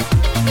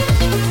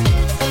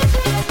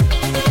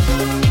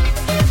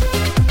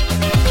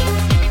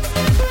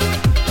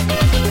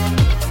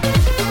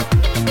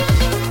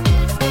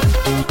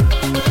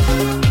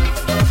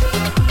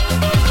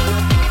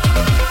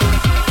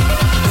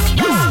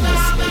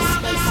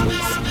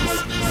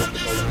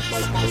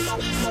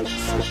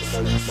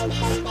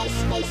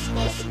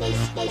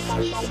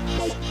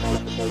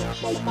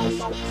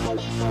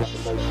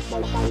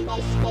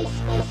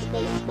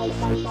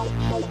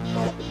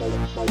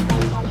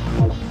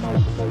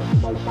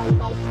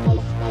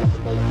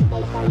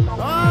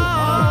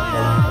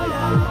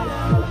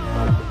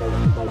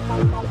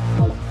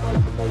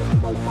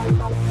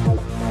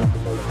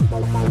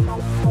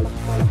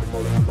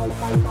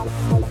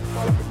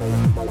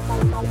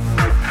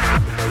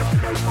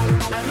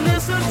 And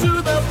listen to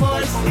the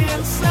voice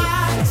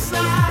inside,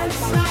 side,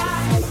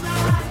 side,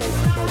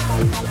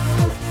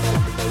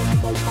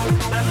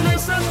 and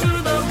listen to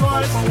the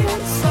voice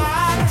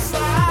inside,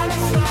 side,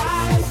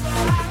 side,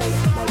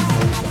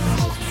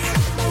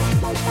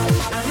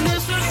 and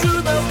listen to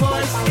the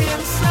voice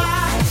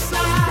inside,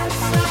 side,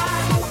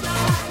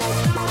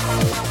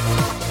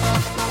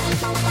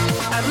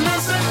 and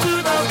listen to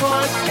the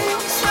voice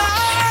inside.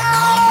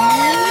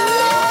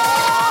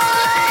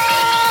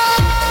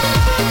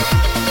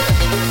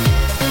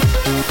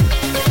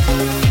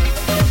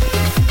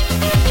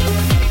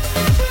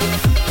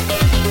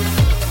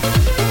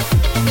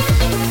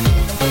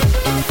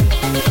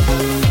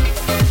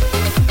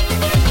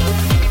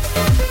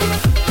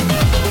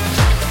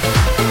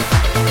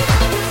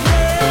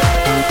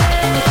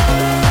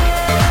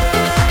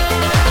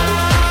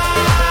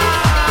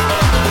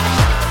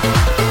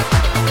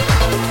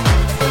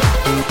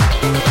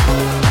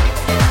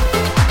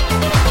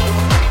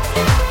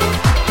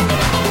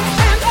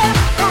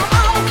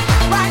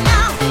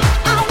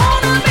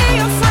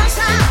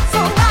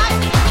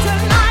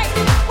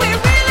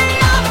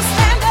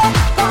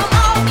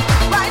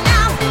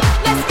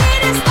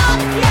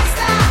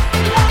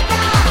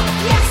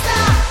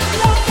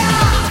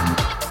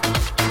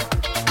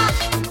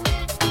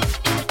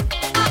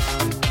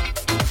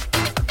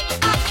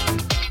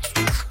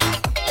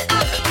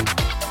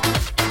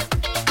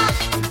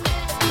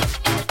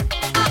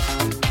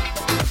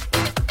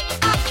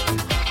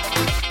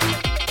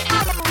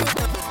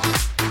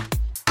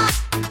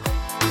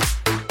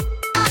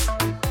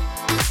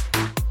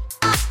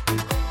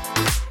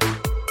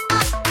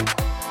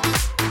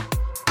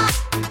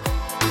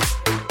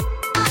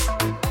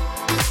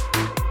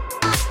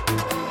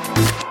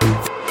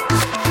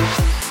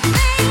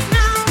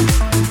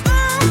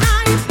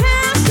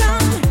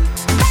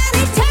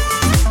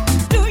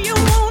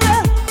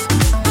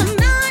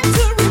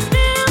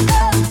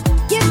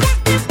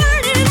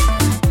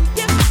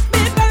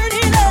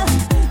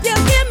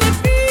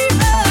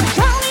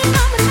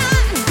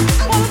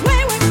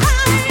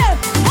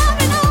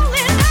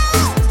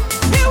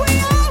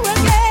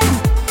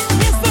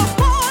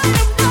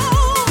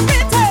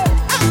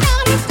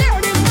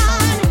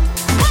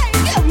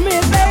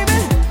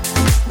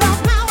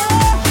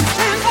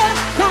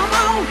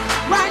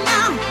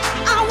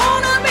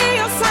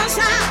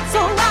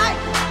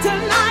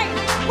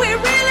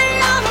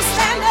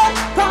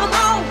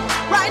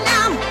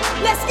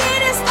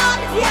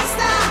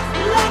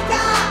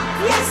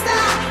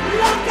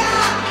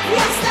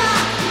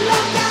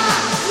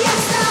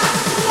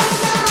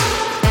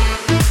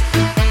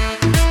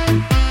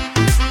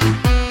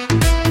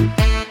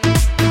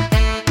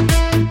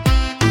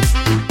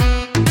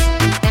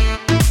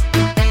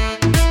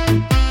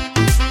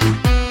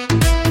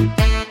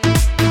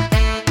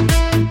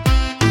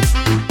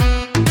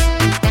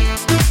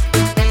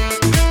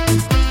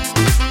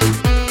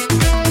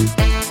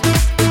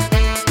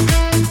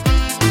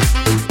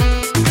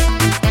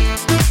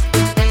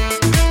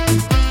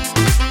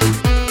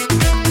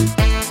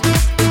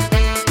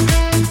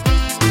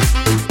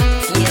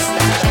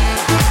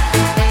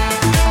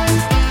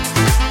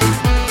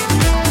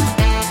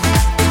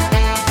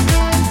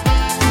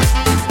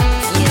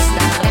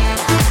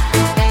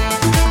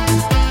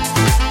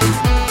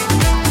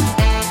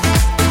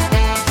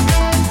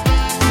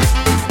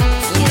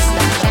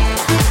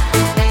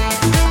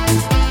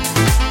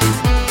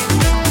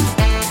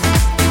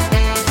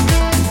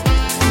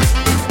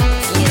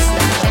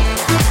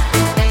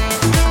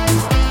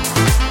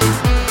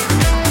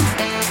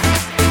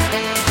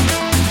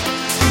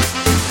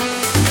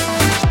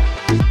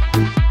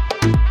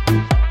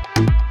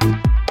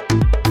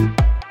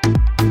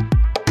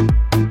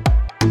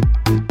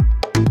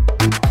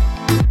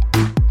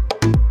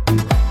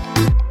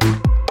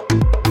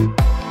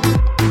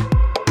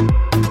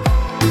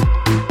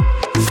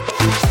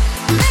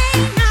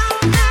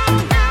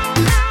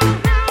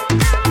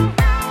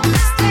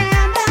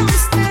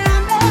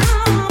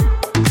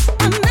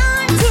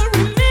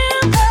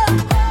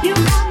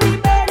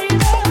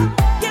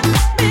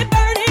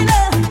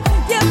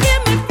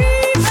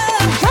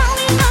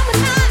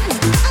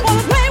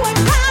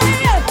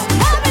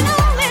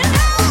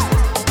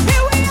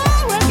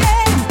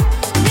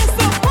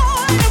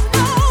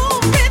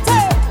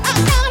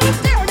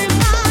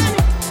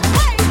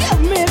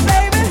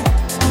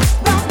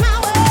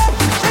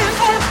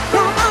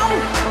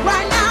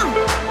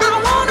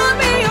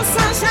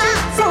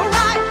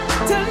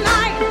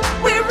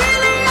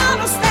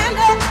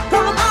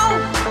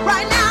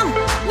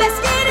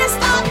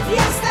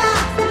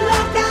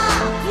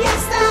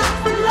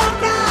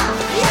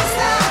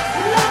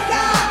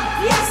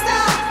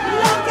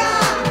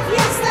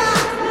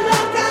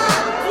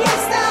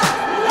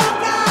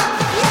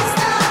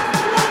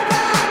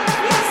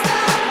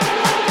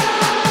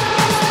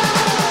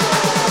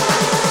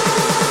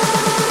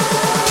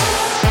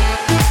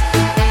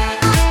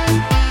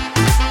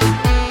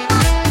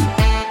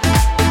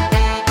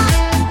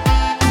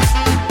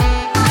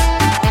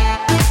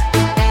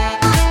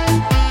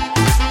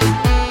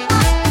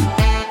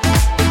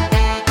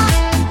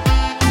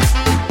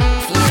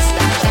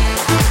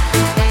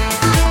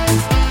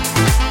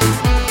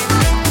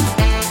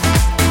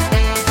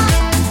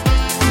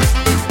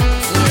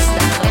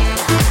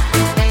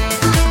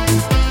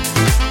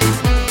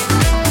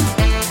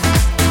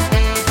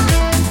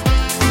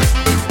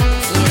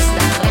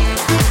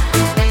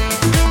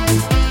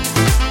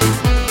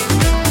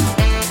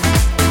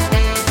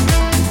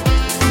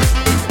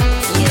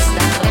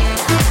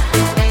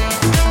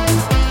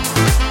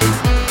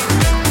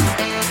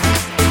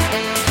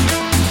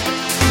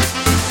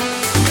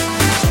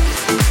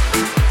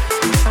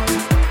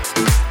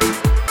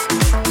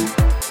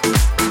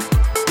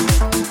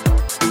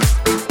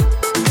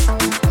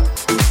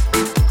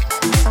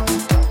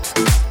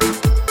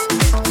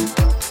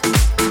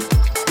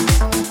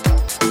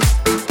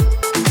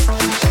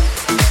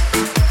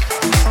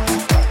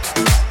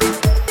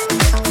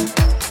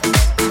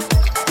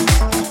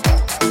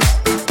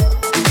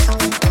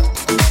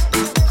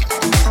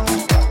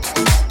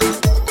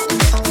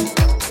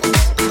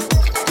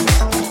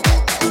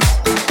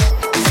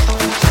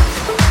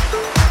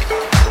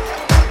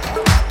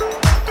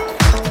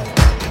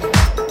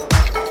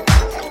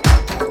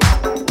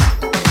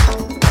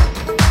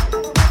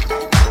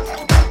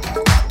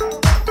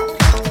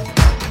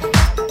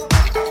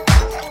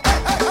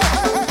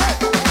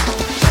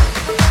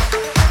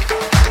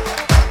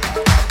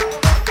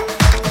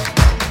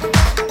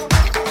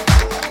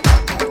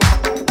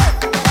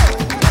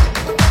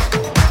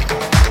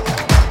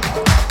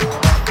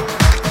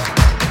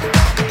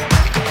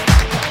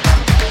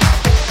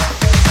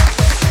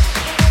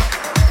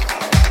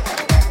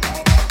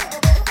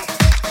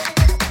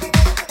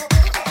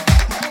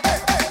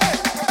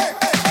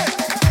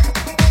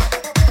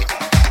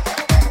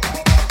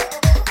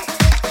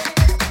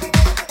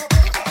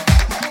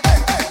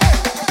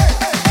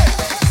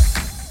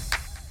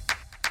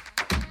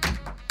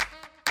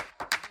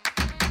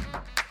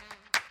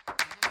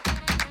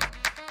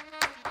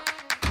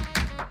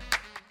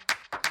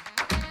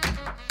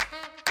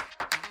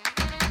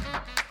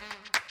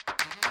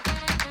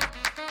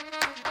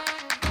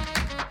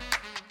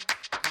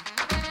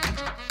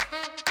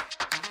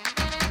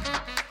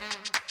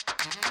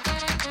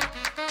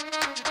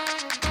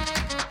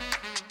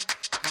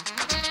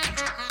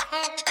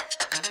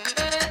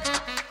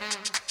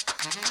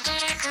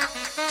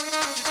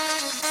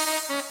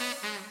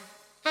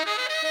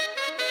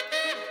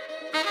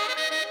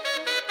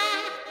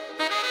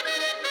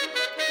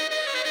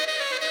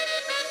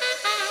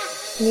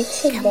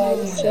 Mixed by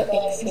DJ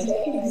Exit.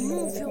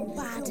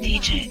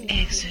 DJ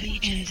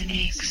Exit in the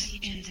mix.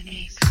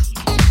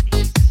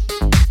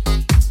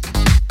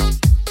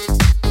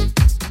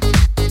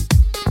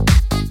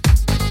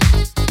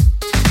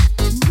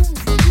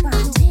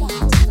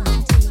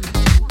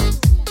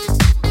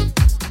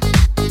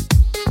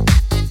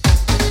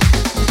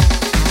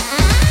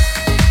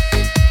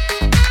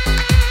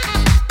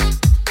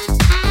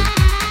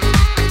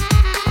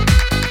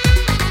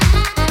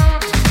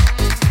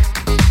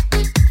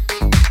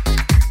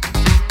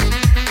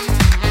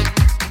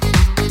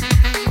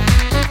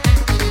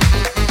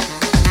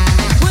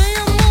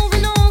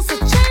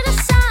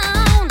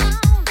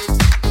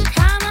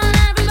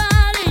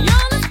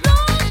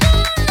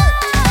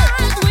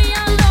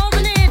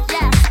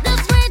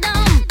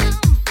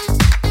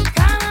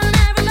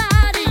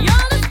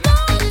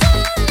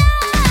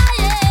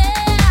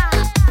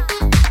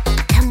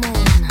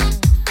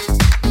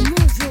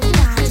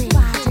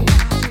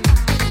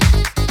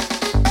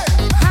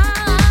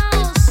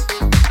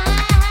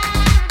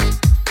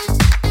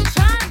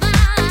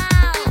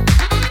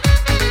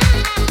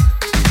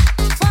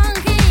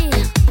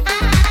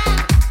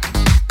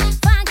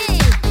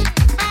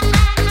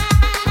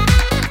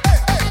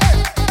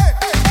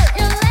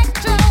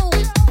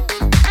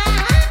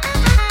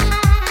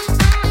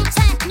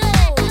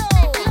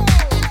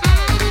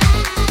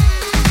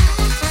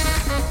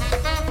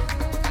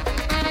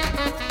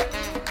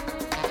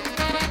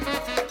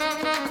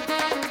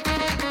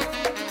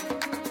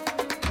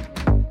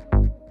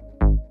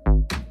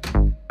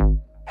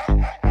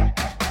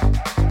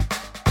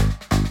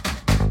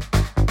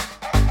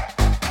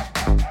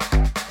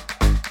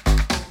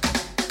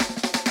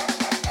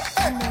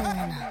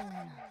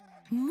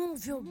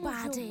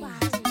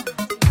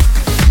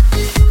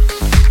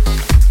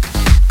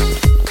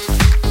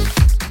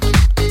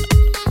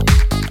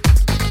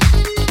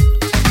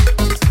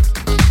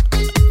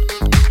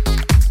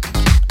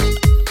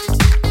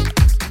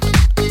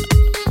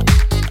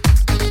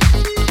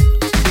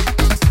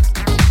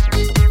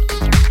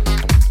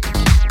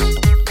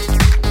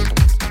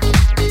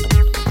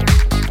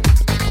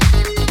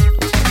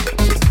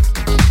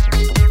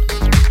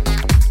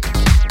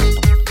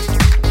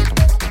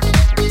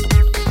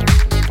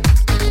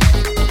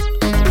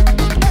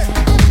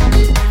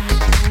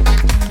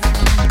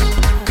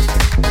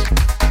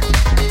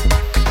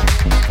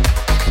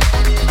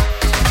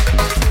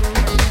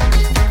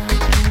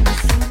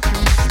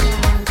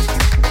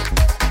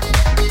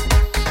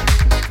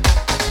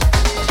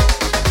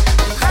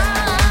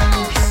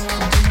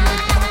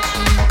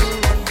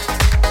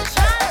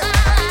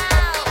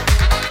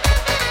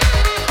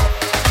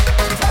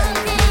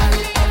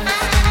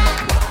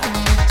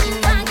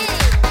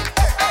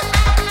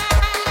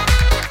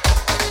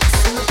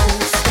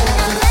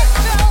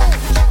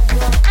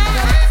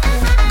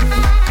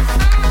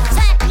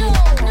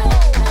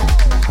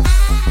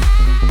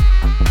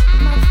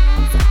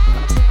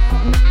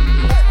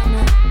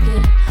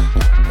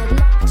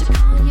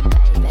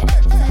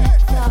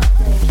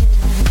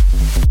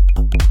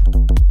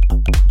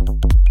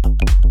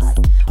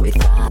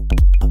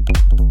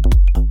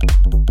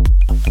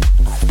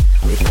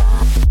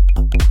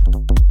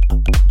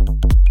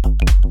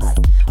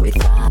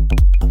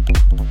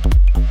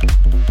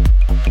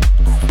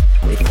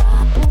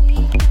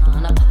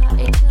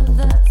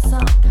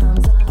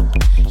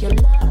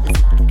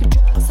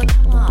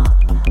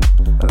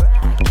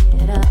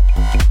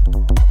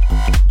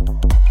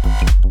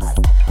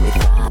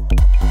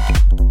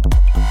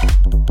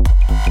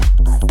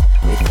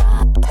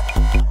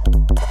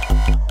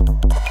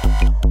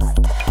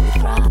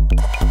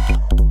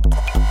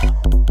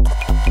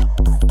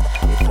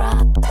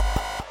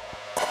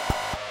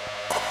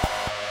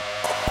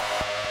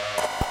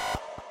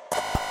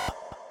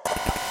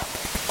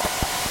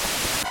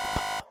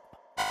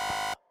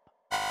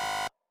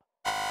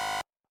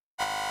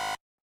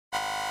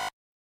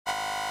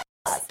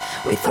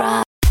 We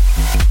thrive.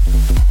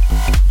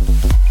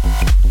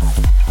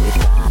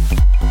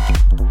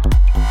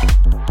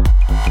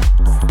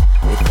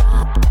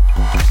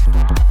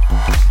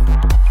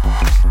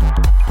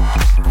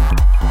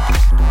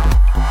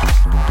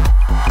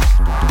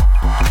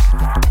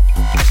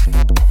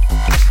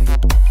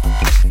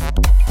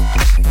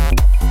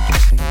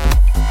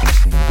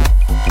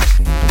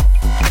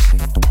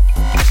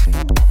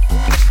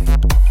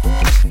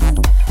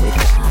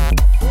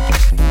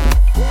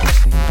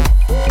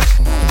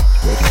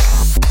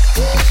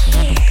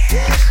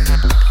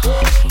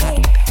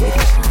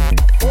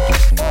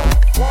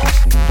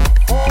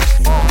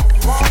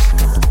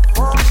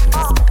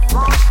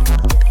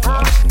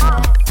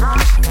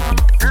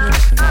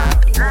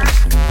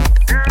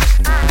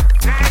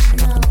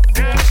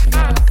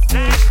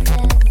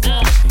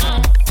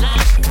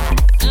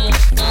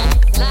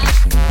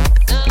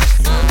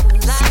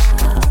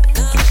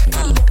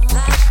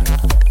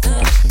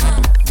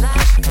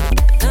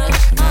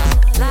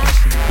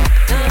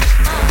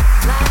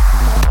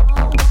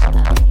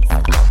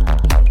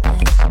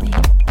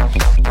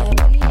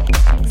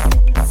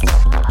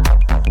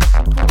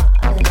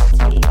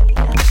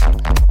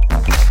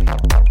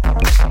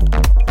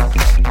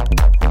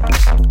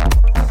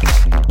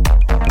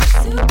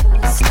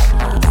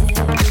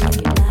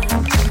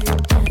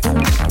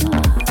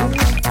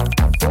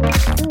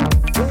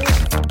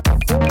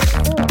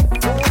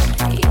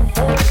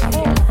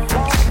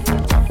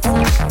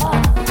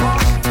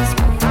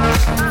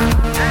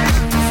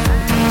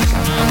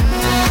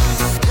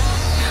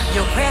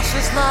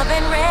 love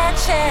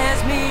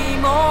enriches me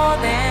more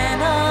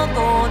than a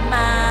gold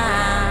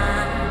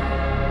mine.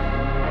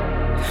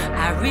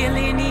 I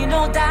really need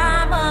no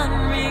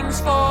diamond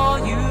rings for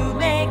you,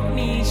 make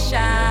me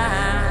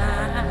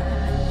shine.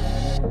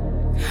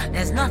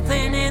 There's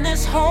nothing in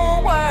this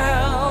whole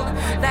world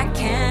that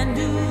can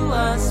do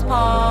us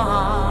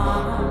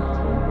part.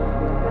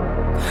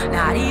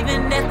 Not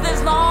even death,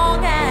 as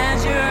long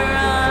as you're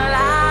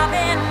alive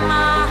in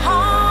my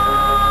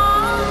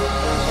heart.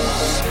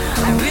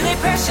 A really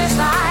precious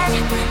light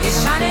is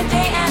shining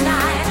day and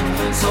night,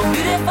 so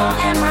beautiful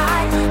and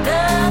bright.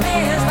 Love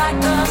is like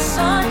the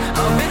sun.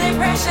 A really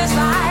precious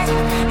light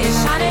is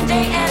shining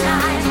day and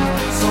night,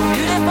 so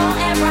beautiful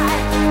and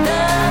bright.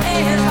 Love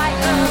is like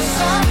the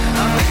sun.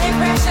 A really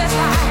precious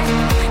light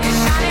is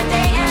shining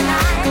day and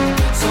night,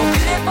 so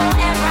beautiful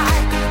and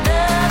bright.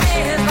 Love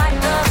is like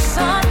the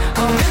sun.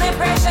 A really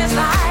precious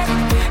light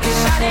is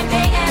shining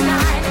day and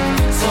night,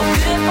 so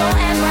beautiful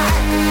and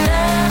bright.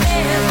 Love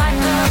is like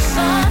the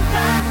sun.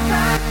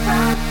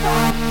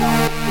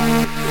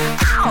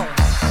 Ow!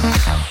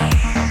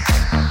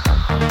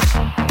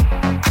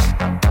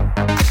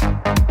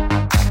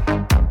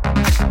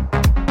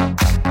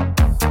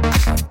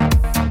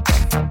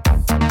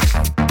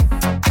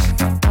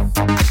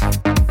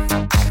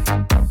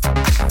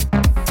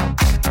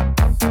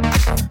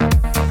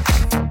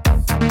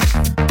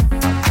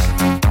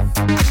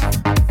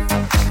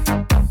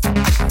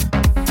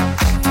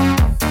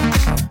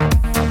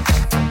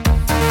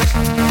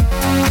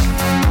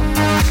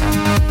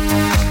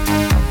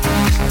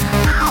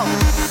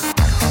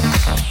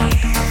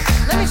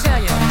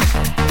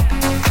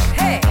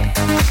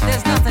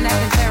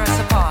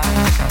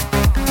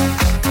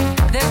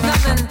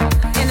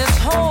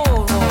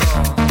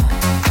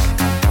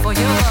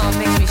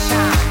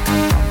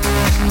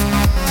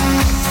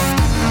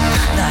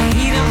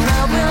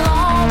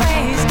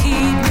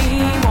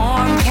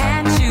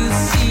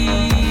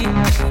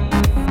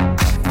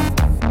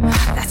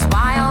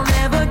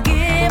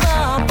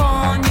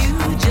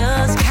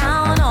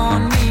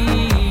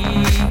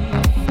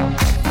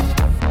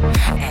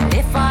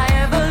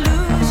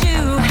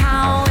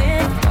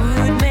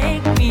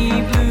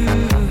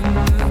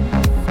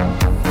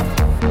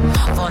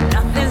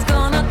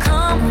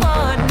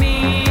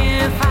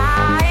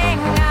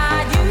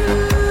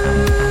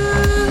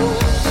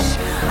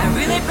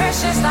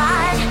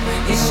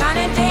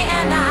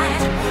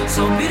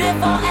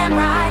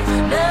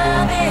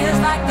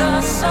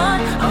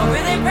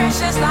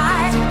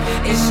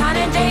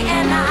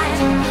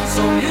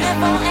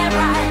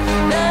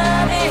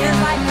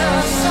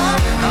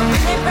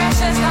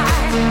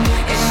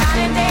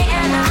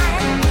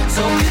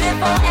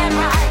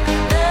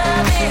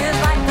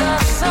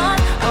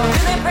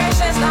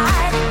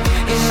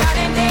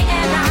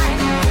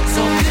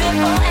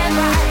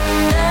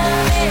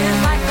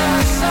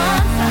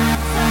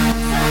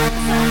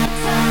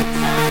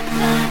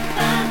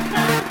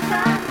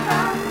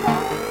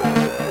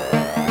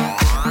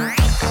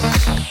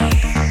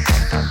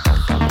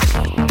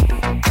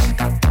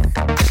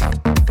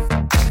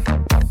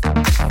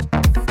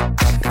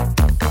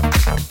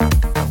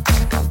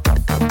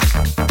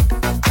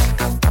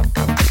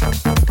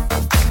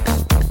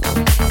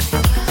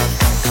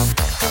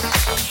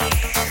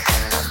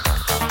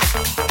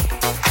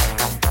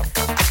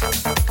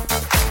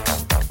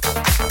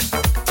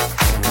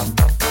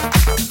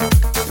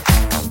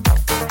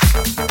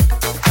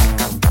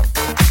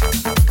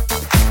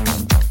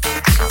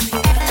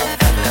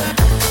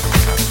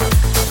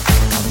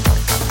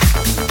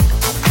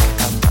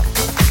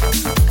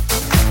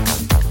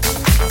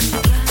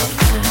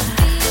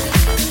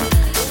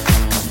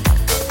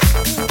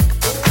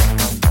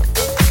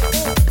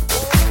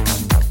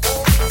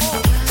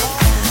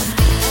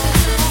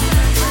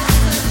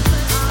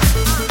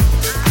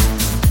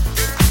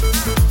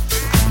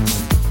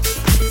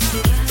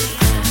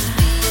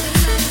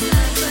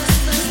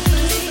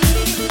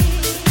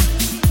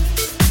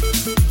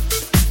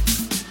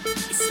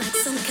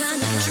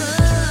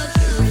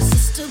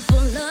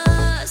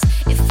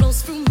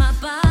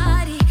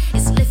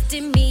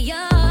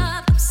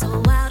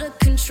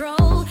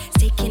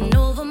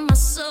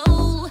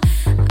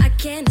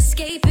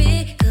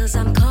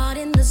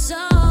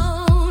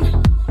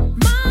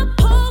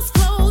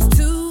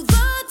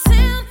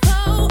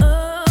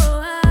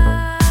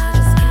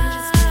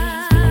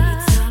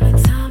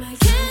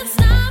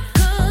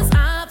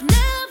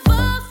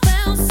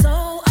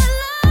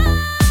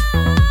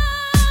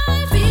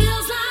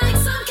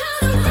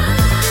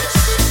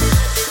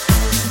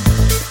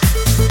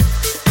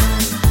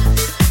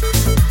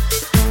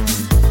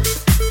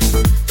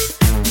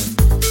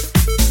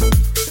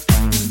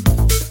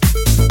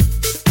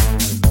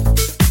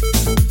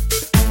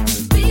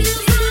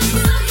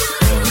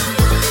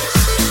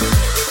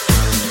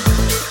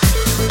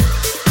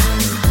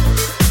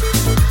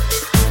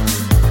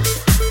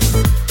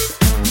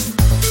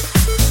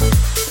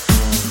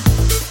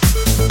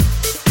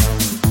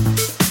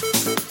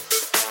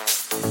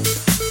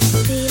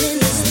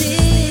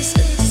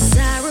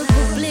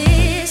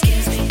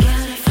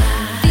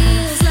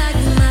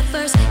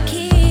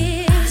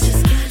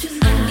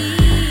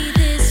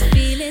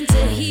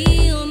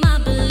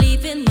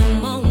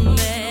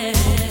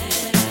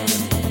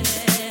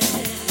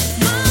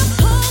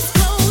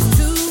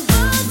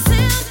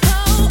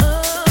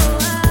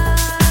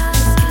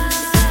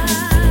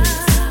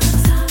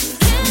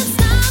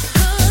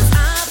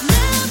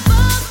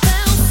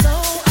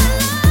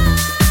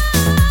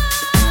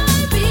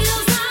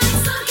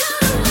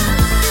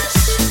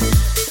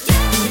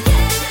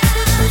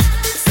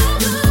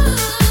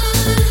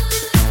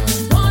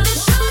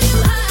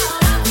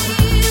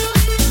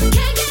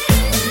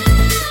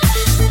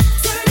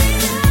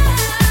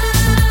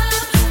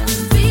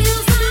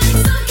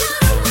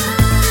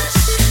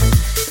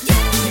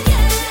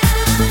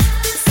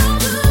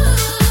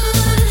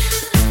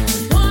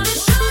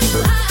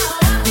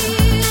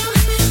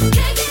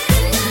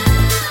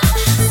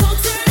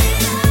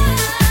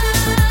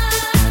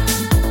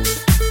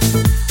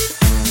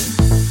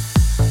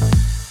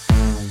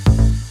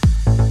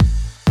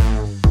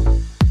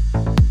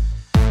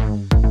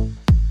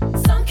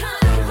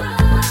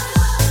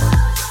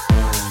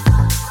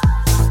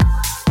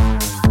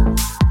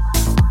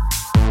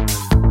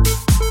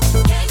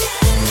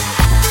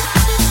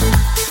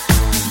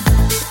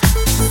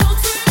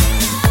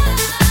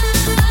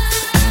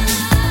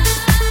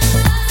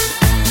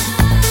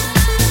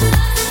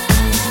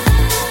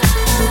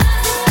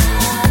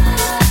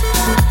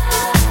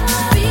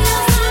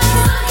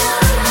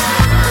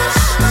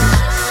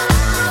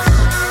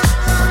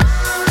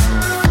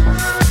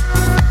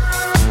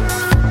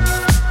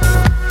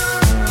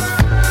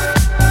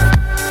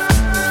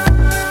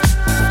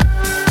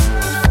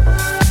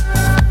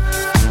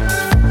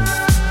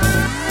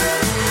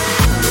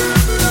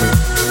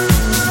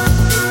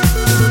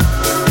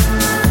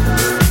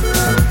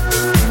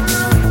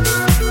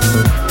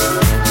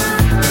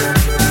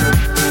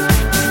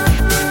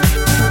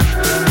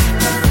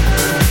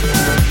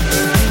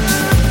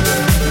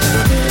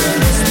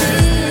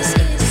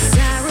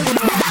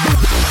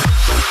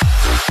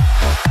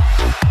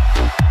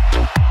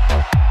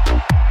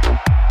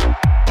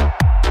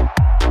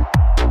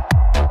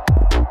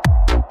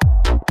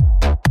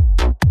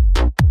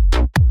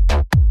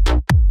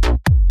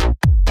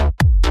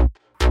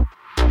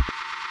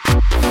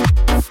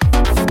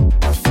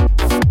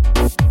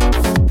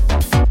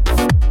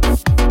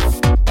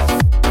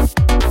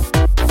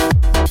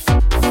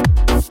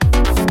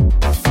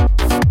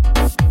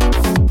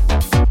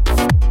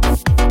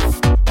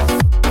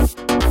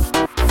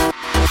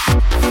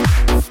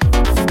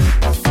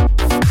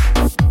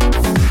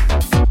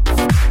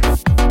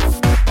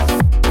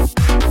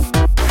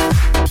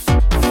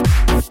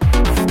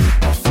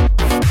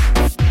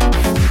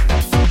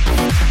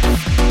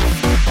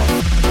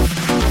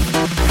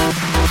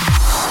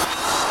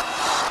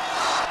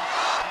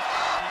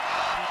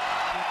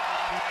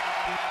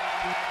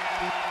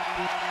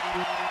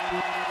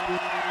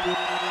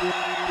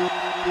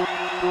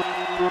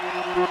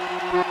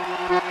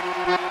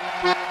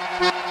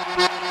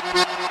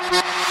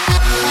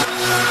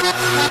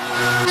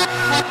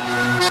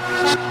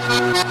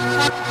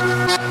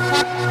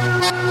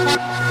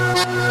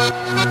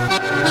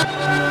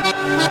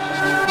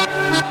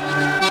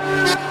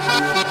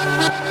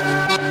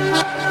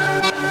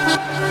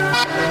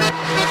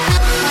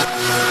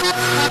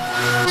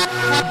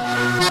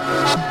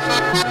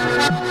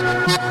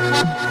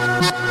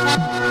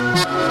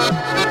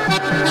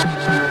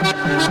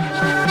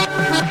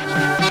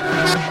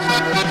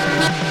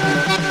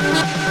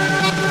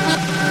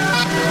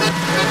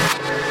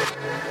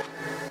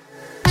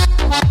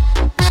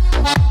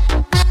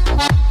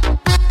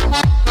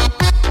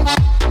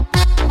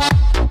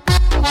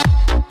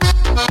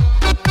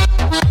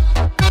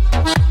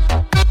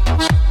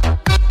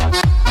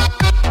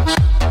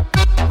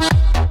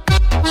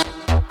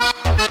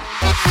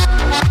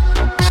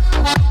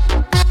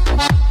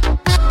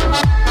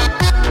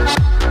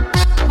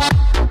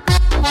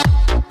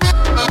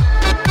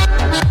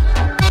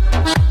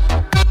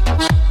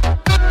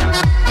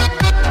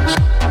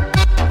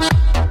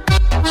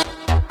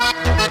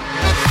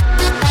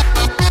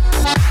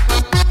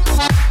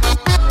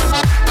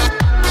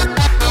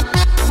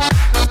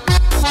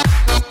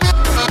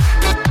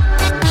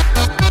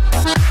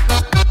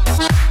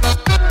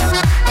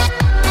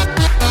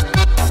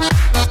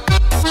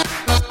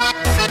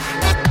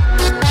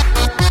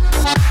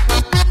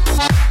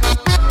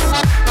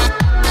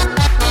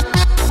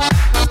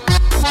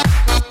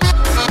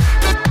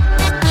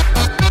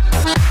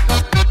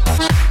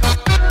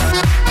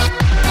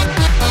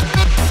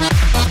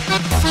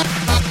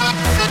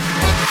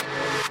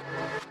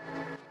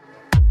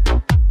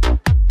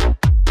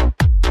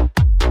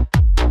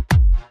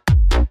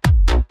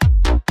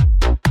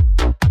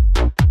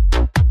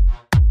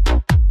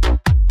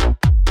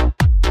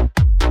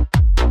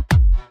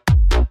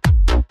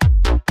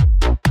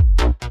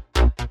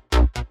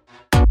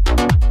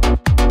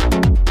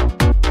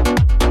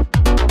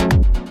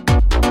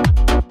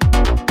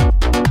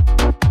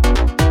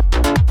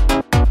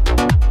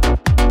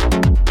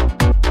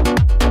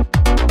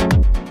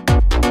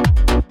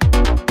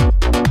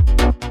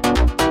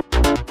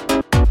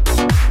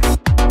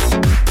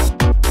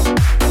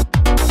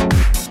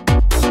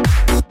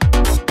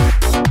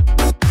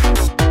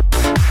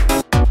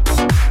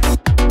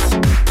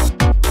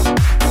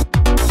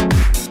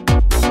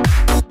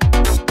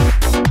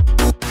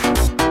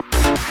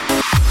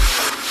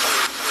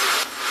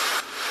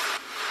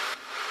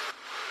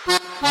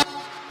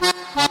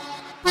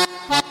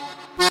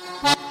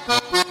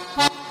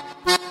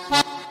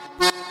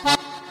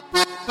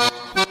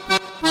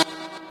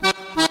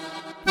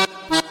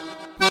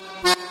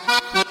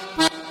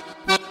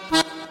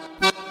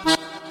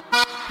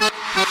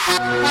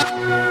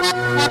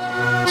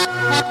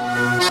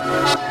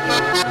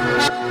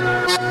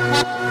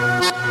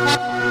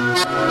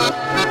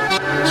 Thank you.